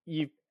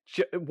you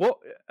what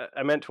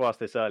I meant to ask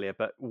this earlier,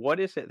 but what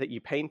is it that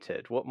you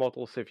painted? What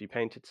models have you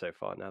painted so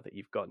far now that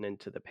you've gotten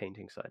into the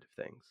painting side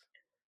of things?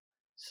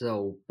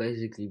 So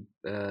basically,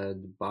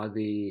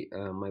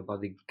 my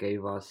body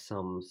gave us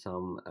some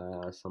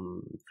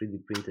 3D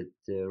printed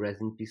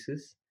resin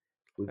pieces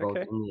without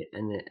Okay.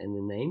 any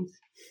names.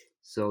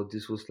 So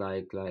this was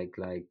like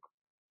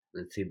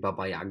let's say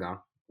Baba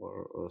Yaga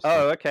or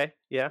Oh, okay.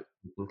 Yeah.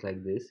 something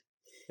like this.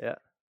 Yeah.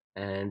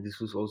 And this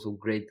was also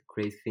great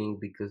thing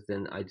because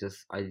then I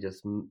just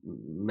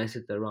mess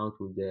it around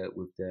with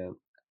the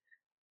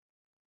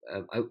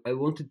I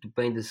wanted to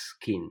paint the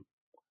skin,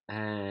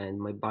 and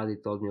my body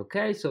told me,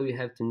 okay, so you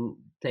have to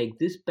take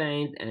this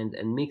paint and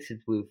mix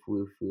it with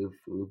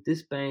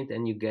this paint,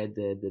 and you get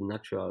the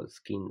natural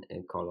skin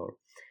color.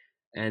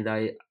 And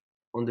I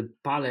on the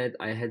palette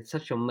I had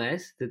such a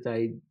mess that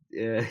I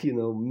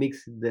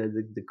mixed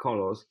the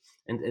colors,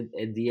 and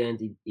at the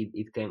end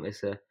it came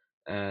as a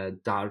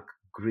dark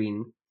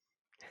green,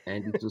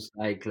 and it was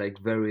like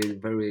very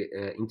very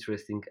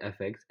interesting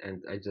effect.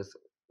 And I just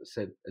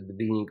said at the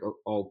beginning,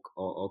 oh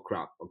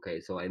crap,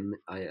 okay, so I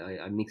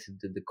mixed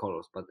the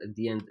colors, but at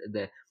the end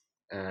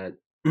uh,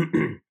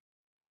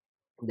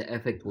 the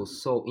effect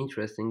was so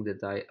interesting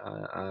that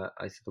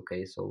I said,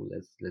 okay, so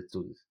let's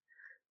do this.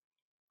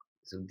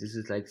 So this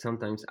is like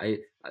sometimes I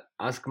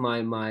ask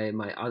my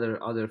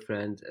other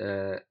friend,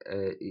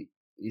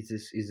 is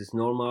this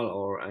normal,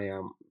 or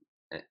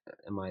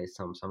am I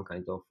some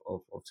kind of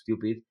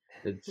stupid,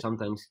 that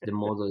sometimes the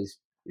model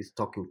is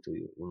talking to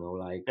you,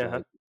 Uh-huh.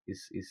 like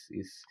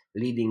is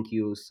leading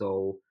you.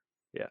 So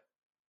Yeah.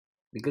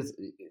 because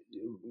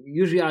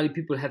usually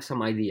people have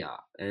some idea,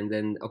 and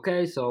then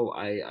okay, so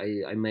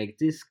I make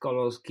this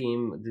color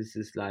scheme, this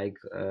is like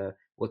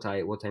what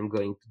I'm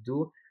going to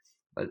do.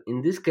 But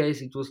in this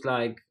case it was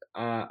like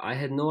I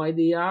had no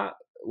idea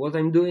what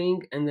I'm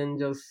doing, and then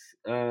just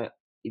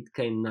it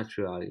came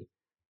naturally.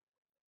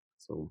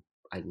 So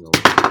I don't know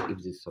if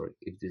this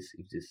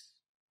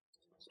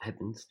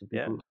happens to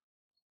Yeah. people.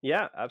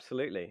 Yeah,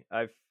 absolutely.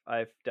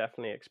 I've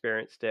definitely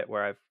experienced it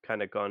where I've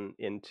kind of gone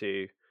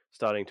into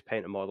starting to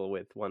paint a model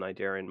with one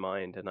idea in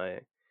mind, and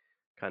I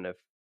kind of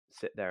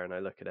sit there and I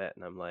look at it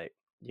and I'm like,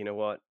 you know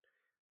what?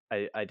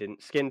 I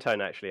didn't skin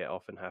tone. Actually, it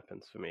often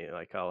happens for me.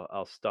 Like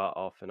I'll start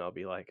off and I'll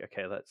be like,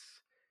 okay,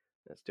 let's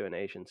do an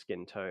Asian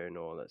skin tone,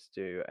 or let's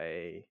do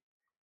a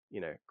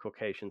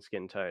Caucasian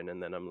skin tone,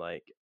 and then I'm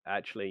like,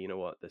 actually, you know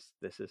what,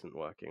 this isn't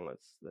working.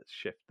 Let's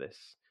shift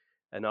this,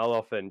 and I'll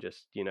often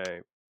just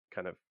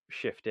kind of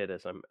shift it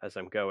as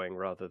I'm going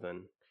rather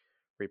than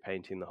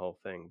repainting the whole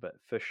thing. But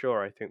for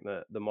sure, I think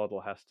that the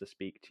model has to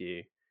speak to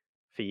you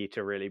for you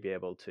to really be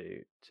able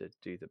to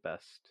do the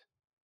best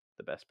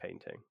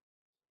painting.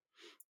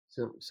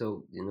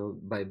 So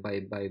by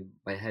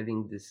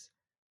having this,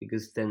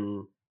 because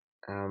then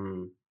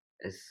um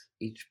as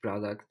each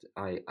product,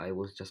 I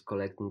was just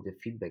collecting the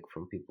feedback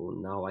from people.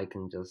 Now I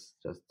can just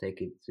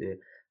take it.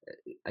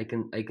 I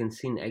can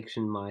see in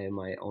action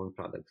my own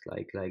products,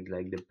 like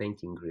the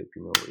painting grip.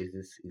 Is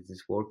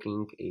this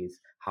working? Is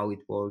how it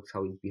works,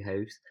 how it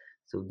behaves.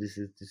 So this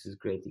is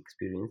great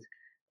experience.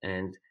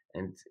 And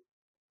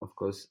of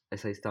course,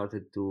 as I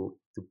started to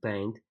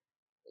paint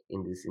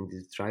in this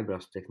dry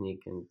brush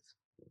technique and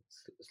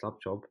slab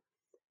job,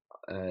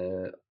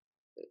 uh,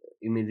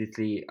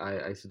 immediately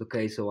I said,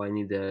 okay, so I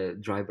need a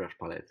dry brush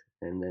palette.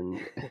 And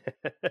then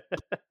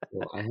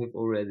so I have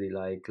already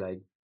like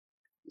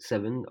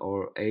 7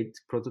 or 8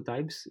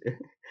 prototypes.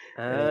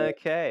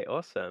 Okay,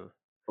 awesome.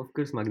 Of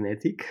course,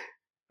 magnetic.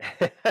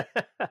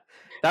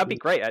 That'd be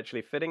great,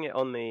 actually. Fitting it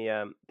on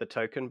the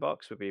token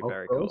box would be Of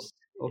very cool. course,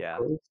 of Yeah,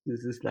 course,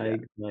 this is yeah.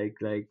 like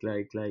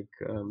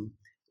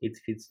it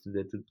fits to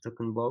the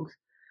token box.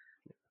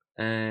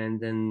 And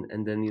then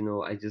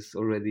I just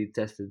already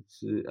tested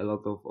a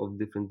lot of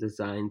different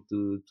design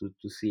to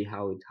see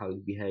how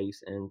it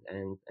behaves. And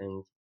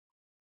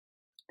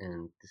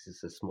this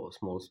is a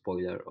small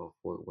spoiler of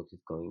what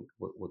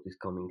is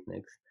coming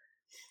next.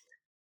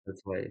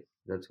 That's why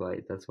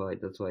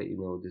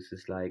this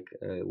is like,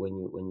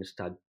 when you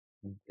start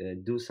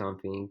do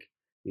something,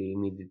 you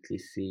immediately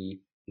see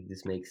if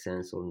this makes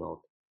sense or not.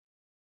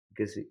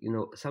 Because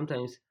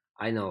sometimes,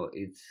 I know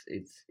it's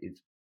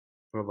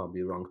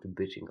probably wrong to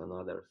bitching on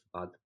others,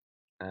 but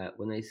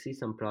when I see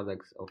some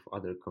products of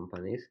other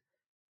companies,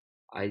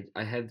 I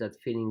have that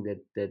feeling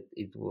that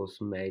it was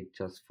made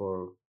just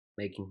for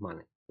making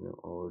money,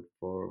 or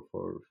for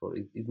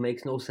it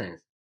makes no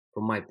sense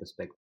from my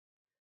perspective.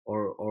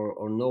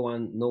 Or no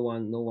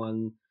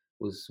one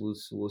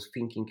was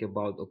thinking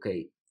about,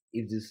 okay,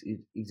 if this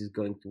is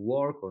going to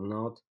work or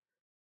not.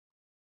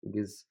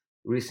 Because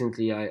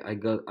recently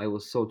I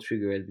was so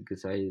triggered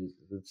because I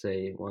would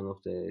say one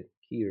of the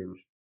here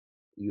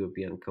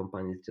European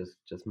companies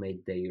just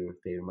made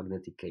their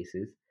magnetic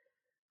cases.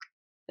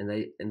 And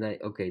I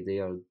okay, they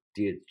are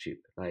dirt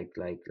cheap, like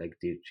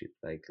dirt cheap,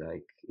 like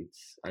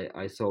it's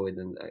I saw it,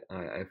 and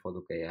I thought,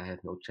 okay, I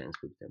have no chance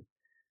with them.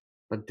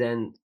 But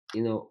then,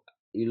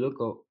 you look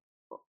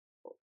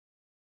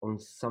on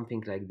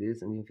something like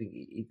this, and you think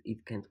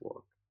it can't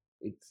work.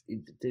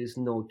 There's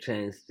no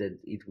chance that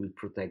it will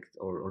protect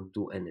or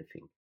do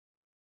anything.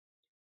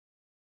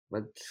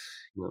 But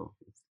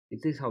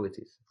it is how it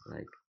is.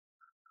 Like,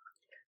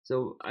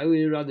 so I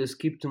will rather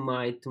skip to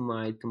my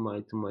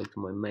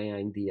main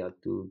idea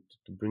to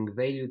bring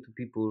value to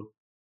people,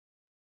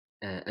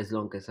 as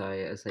long as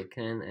I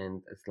can,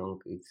 and as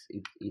long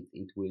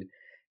it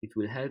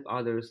will help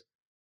others.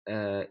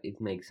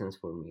 It makes sense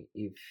for me.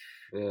 If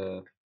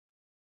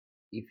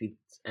it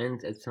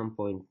ends at some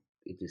point,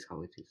 it is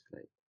how it is.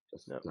 Like,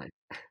 just No, like.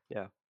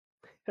 yeah.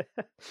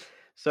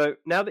 So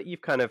now that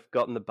you've kind of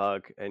gotten the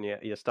bug and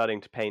you're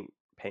starting to paint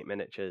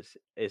miniatures,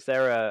 is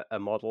there a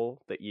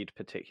model that you'd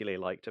particularly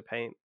like to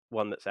paint?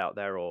 One that's out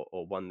there, or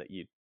one that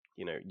you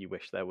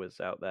wish there was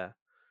out there?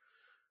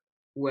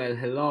 Well,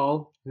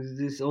 hello.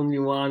 There's only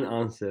one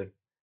answer: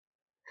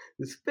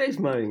 the Space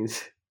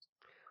Marines.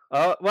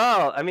 Oh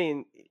well, I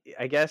mean,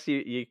 I guess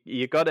you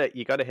gotta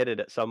hit it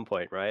at some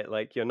point, right?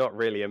 Like you're not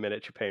really a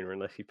miniature painter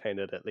unless you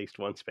painted at least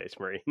one Space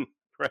Marine,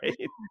 right?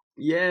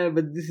 Yeah,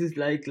 but this is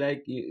like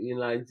like,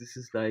 this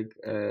is like,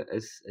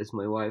 as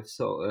my wife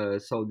saw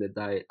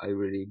that I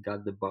really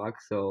got the bug.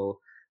 So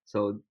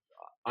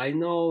I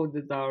know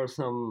that there are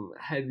some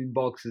heavy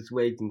boxes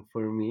waiting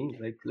for me.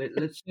 Like,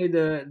 let's say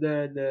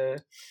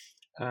the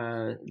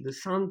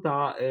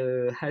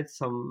Santa had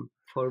some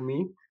for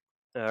me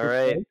All to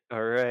right, take.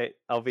 all right.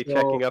 I'll be So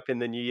checking up in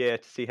the new year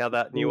to see how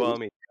that new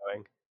army's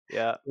going.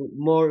 Yeah.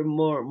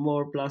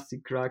 more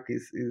plastic crack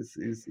is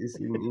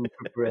in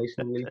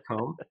preparation, will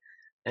come.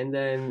 And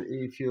then,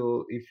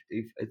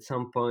 if at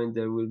some point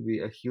there will be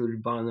a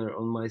huge banner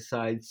on my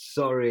side,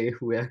 sorry,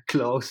 we are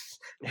closed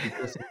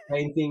because of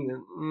painting.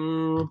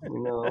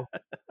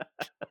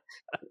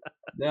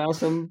 There are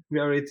some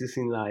priorities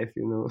in life.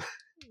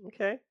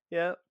 Okay.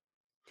 Yeah.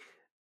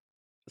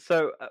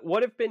 So,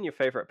 what have been your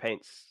favorite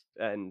paints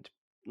and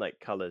like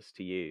colors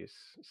to use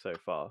so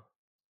far?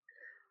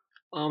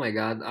 Oh my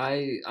god,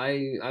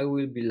 I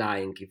will be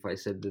lying if I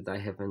said that I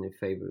have any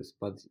favors.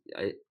 But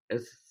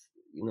as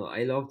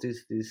I love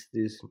this.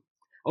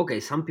 Okay,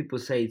 some people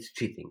say it's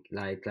cheating,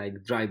 like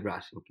dry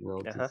brushing.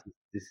 Uh This huh. is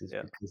this is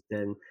Yeah. because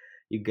then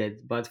you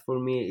get. But for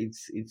me,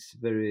 it's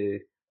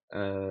very.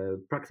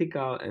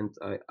 practical, and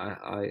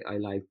I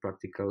like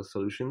practical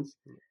solutions.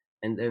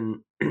 And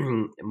then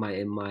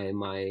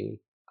my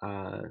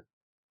uh,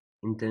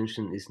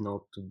 intention is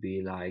not to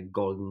be like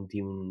golden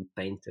demon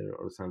painter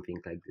or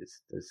something like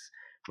this.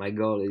 My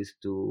goal is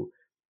to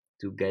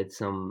get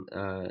some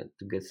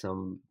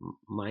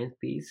mind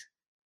peace,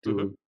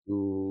 Hmm.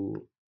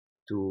 to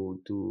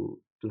to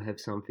to have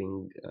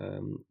something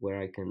where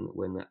I can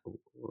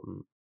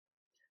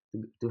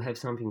to have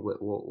something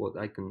what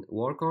I can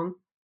work on.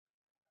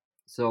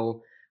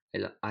 So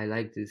I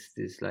like this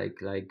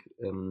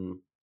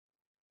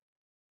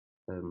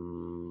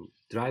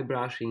dry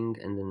brushing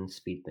and then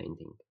speed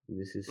painting.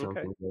 This is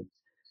Okay. something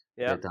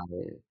Yeah.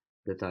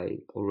 that I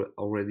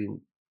already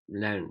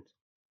learned.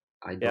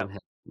 I Yeah. don't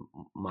have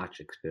much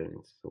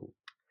experience, so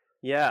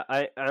Yeah.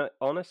 I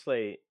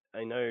honestly,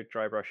 I know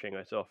dry brushing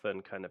is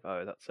often kind of,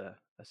 oh, that's a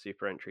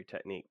super entry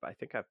technique, but I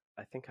think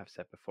I've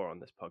said before on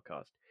this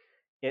podcast,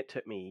 it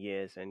took me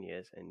years and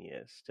years and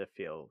years to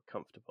feel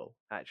comfortable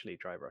actually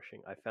dry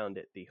brushing. I found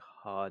it the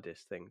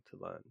hardest thing to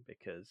learn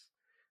because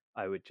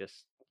I would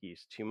just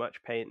use too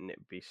much paint and it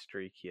would be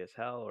streaky as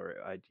hell,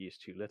 or I'd use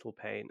too little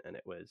paint and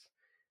it was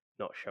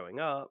not showing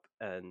up.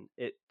 And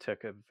it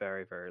took a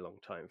very, very long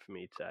time for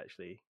me to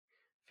actually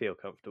feel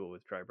comfortable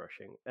with dry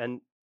brushing.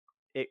 And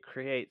it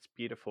creates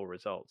beautiful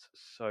results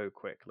so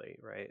quickly,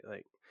 right?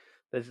 Like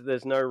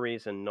there's no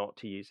reason not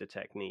to use a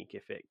technique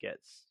if it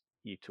gets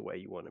you to where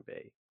you want to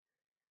be.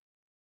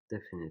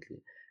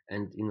 definitely.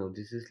 And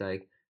this is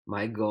like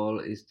my goal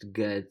is to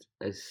get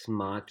as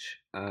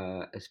much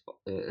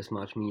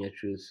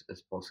miniatures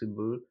as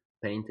possible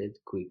painted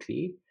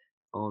quickly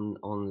on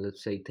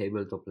let's say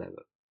tabletop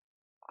level.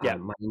 Yeah.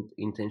 My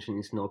intention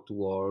is not to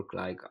work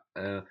like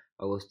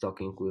I was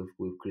talking with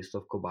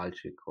Krzysztof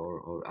Kowalczyk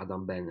or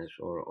Adam Benes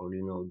or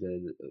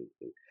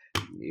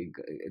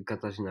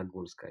Katarzyna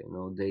Górska.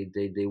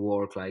 They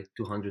work like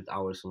 200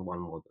 hours on one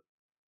model.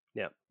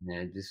 Yeah.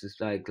 Yeah, this is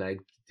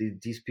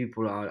these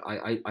people are.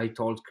 I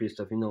told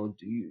Christoph,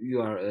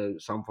 you are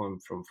someone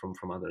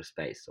from other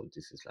space. So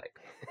this is like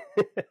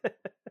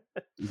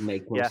it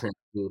makes no Yeah. sense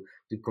to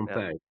Yeah.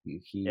 compare. He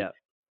Yeah.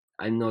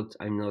 I'm not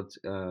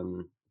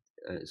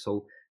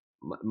so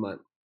my,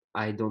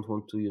 I don't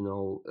want to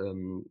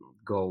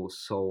go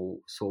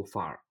so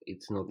far.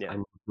 It's not Yeah. I'm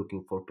not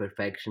looking for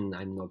perfection.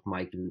 I'm not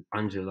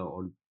Michelangelo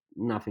or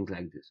nothing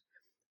like this.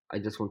 I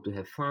just want to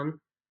have fun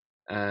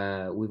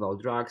without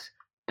drugs,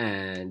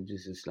 and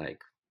this is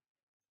like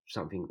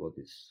something what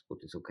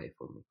is okay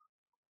for me.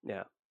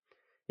 Yeah.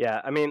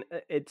 Yeah. I mean,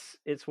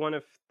 it's one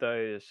of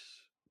those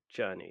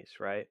journeys,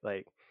 right?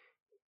 Like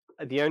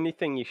the only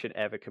thing you should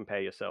ever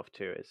compare yourself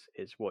to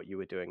is what you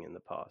were doing in the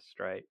past,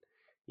 right?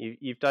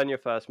 You've done your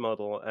first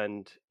model,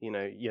 and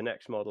your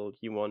next model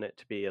you want it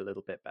to be a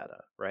little bit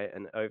better, right?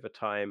 And over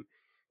time,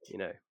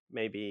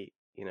 maybe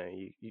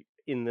you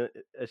in the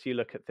as you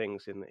look at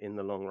things in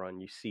the long run,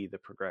 you see the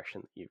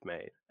progression that you've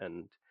made.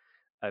 And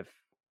I've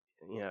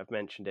I've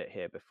mentioned it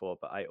here before,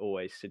 but I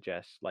always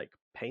suggest like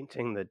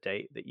painting the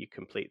date that you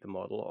complete the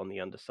model on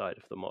the underside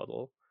of the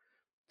model,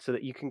 so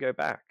that you can go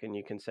back and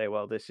you can say,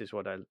 well, this is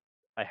what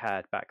I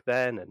had back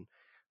then, and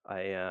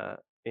I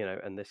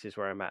and this is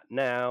where I'm at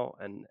now,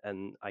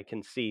 and I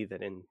can see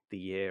that in the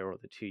year or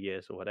the 2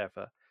 years or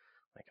whatever,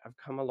 like I've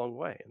come a long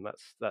way, and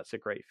that's a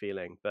great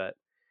feeling. But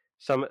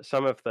some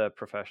of the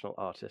professional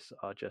artists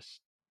are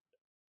just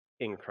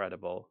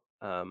incredible.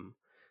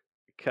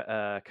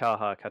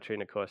 Kaha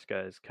Katrina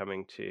Korska is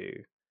coming to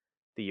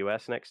the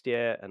US next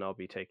year, and I'll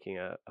be taking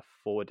a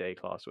 4-day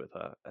class with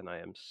her, and I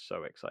am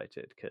so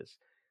excited because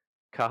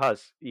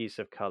Kaha's use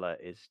of color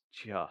is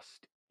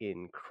just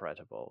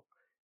incredible,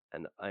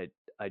 and I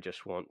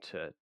just want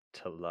to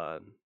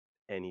learn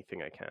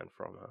anything I can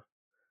from her.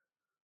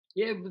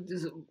 Yeah, but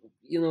this,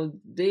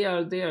 they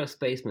are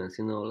spacemen.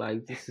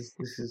 Like this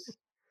is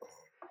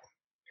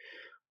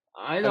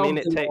I I mean,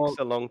 love it them all. takes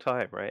a long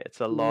time, right? It's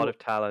a You lot know, of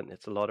talent.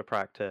 It's a lot of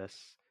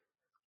practice.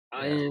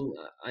 I Yeah.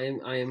 am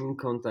I am in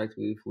contact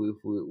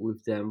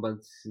with them, but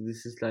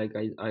this is like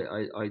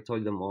I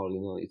told them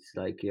all. It's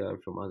like you're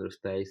from other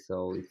space,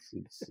 so it's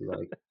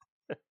like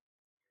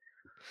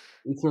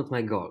it's not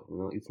my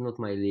goal. It's not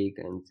my league,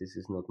 and this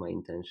is not my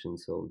intention.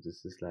 So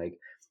this is like,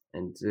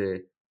 and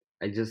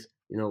I just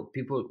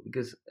people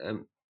because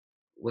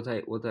what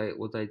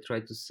I try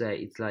to say,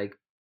 it's like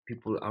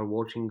people are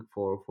watching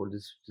for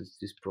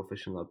this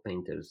professional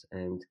painters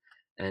and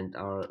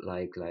are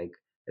like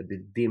a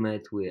bit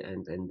dimmed with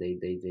and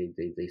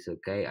they say,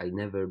 okay, I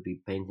never be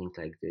painting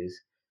like this.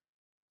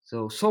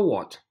 So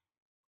what?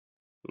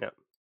 Yeah.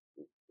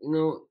 you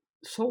know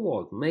so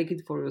what? Make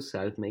it for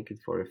yourself, make it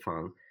for a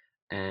fun,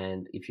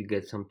 and if you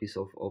get some piece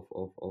of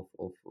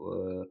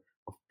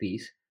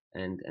peace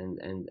and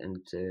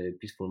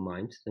peaceful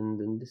mind,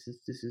 then this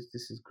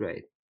is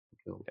great.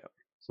 So, Yeah.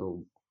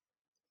 so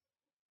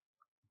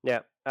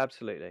Yeah.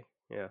 Absolutely.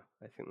 Yeah.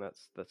 I think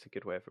that's a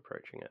good way of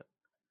approaching it.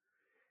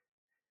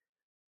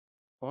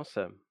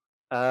 Awesome.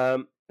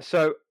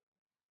 So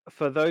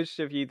for those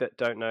of you that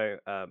don't know,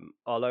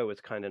 Arlo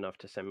was kind enough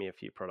to send me a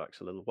few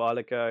products a little while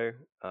ago.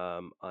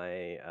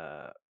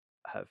 I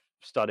have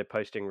started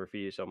posting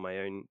reviews on my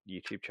own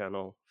YouTube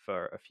channel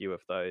for a few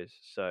of those.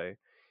 So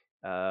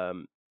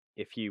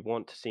if you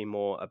want to see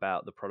more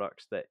about the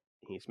products that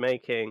he's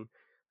making,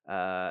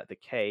 the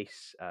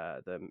case,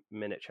 the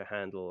miniature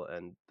handle,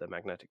 and the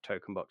magnetic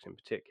token box in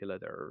particular,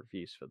 there are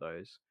reviews for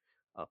those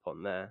up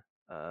on there.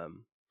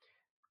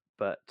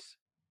 But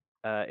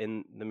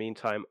in the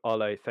meantime,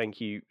 Arlo,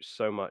 thank you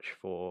so much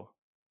for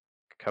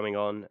coming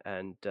on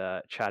and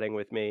chatting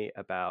with me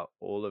about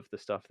all of the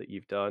stuff that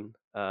you've done.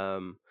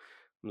 I'm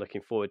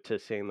looking forward to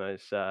seeing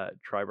those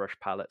dry-brush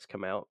palettes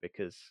come out,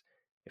 because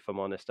if I'm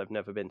honest, I've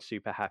never been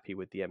super happy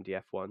with the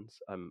MDF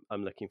ones.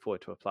 I'm looking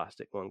forward to a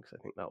plastic one because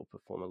I think that will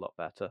perform a lot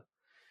better.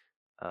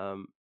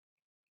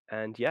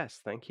 And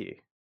yes, thank you.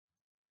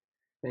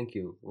 Thank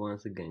you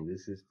once again.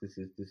 This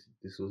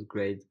was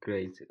great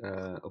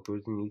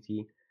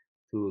opportunity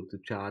to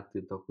chat,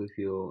 to talk with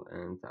you,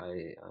 and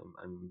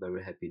I'm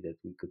very happy that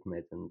we could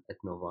meet at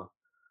Nova.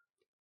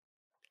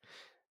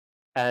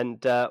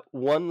 And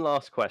one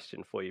last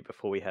question for you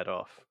before we head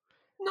off.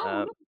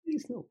 No,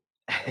 please no.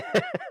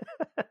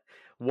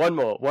 One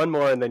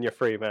more, and then you're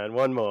free, man.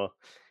 One more.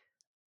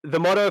 The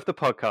motto of the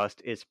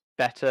podcast is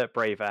better,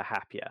 braver,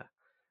 happier.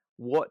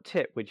 What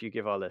tip would you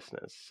give our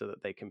listeners so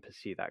that they can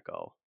pursue that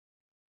goal?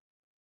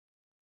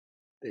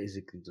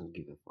 Basically, don't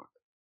give a fuck.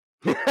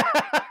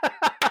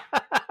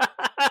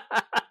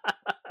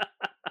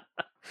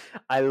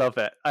 I love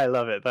it.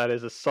 That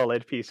is a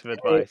solid piece of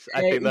advice. I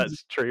think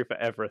that's true for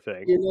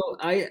everything.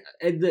 I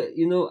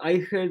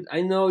heard,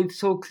 I know it's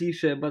so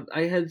cliche, but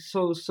I had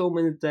so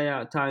many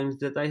times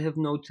that I have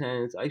no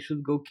chance. I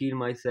should go kill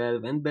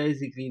myself, and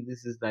basically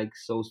this is like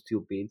so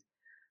stupid.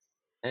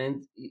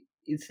 And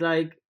it's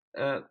like,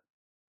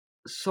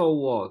 so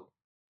what?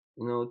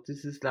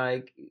 This is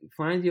like,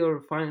 find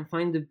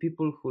the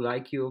people who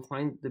like you,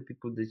 find the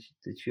people that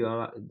you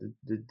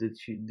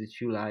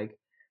like,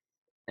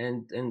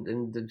 and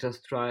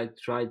just try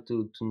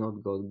to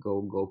not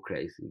go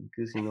crazy,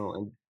 because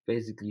and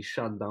basically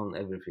shut down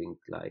everything.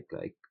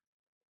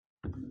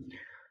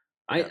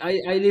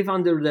 I live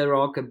under the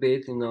rock a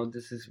bit.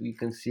 This is, we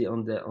can see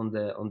on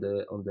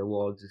the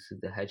wall. This is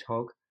the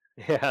hedgehog.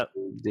 Yeah,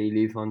 they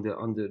live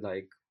under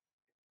like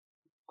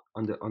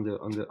under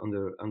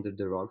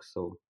the rock.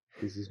 So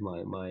this is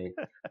my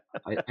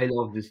I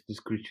love these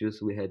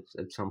creatures. We had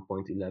at some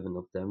point 11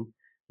 of them,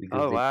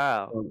 because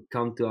wow,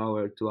 come to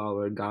our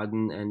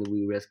garden, and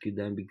we rescue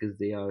them because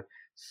they are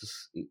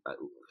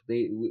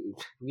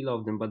we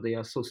love them, but they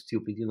are so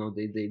stupid.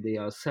 They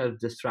are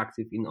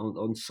self-destructive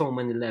on so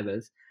many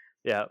levels.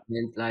 Yeah,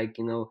 and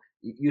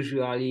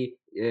usually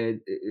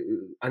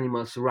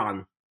animals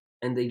run,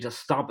 and they just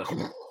stop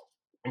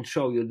and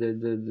show you their,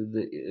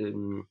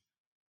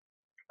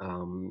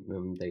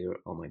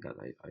 oh my god,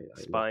 I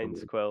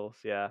spines, quills,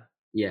 yeah,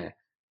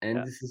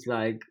 and this is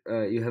like,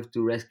 you have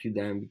to rescue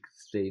them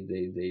because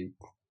they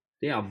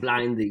are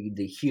blind,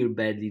 they hear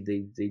badly,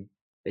 they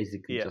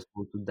basically just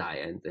want to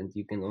die, and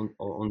you can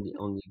only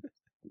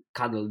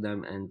cuddle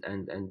them and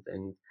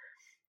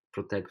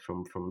protect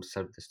from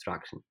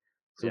self-destruction.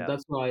 So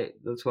that's why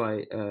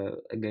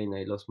again,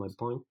 I lost my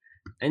point.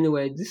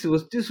 Anyway, this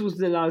was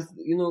the last.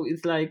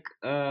 It's like,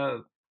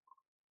 there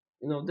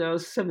are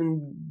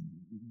 7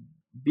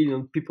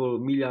 billion people,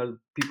 milliard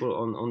people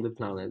on the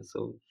planet.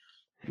 So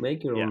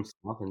make your own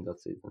stuff, and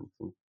that's it. And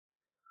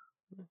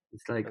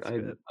it's like,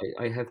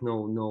 I have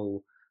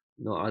no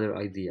other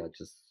idea.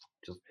 Just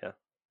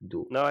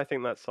do. No, I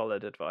think that's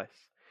solid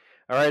advice.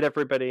 All right,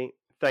 everybody.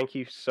 Thank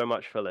you so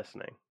much for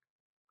listening.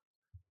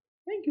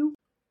 Thank you.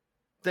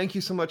 Thank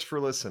you so much for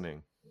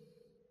listening.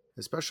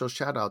 A special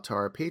shout out to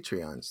our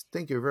Patreons.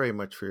 Thank you very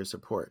much for your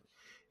support.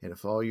 And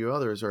if all you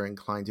others are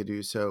inclined to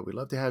do so, we'd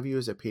love to have you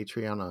as a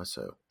Patreon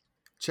also.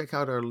 Check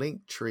out our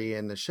link tree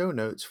in the show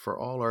notes for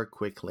all our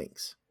quick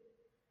links.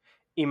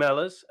 Email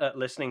us at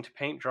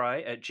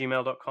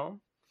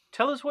listeningtopaintdry@gmail.com.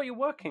 Tell us what you're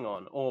working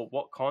on, or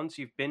what cons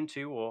you've been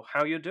to, or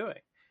how you're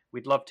doing.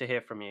 We'd love to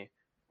hear from you.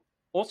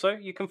 Also,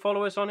 you can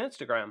follow us on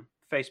Instagram,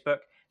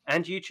 Facebook,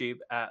 and YouTube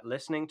at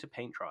Listening to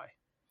Paint Dry.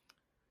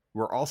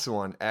 We're also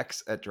on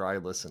X at Dry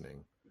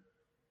Listening.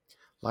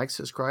 Like,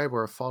 subscribe,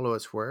 or follow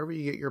us wherever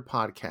you get your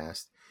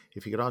podcast.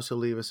 If you could also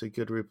leave us a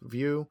good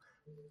review,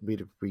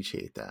 we'd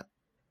appreciate that.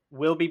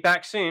 We'll be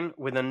back soon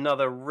with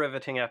another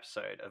riveting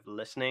episode of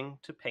Listening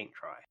to Paint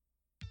Dry.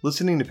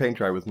 Listening to Paint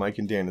Dry with Mike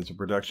and Dan is a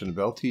production of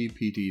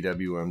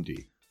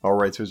LTPTWMD. All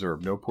rights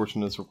reserved. No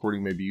portion of this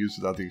recording may be used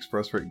without the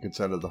express written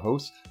consent of the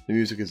host. The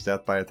music is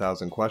Death by a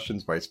Thousand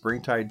Questions by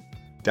Springtide.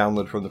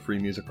 Download from the Free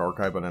Music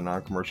Archive on a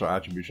non-commercial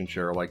attribution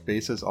share-alike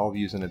basis. All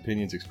views and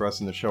opinions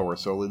expressed in the show are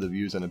solely the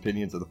views and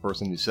opinions of the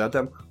person who said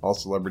them. All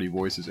celebrity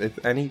voices,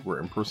 if any, were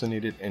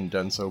impersonated and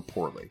done so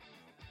poorly.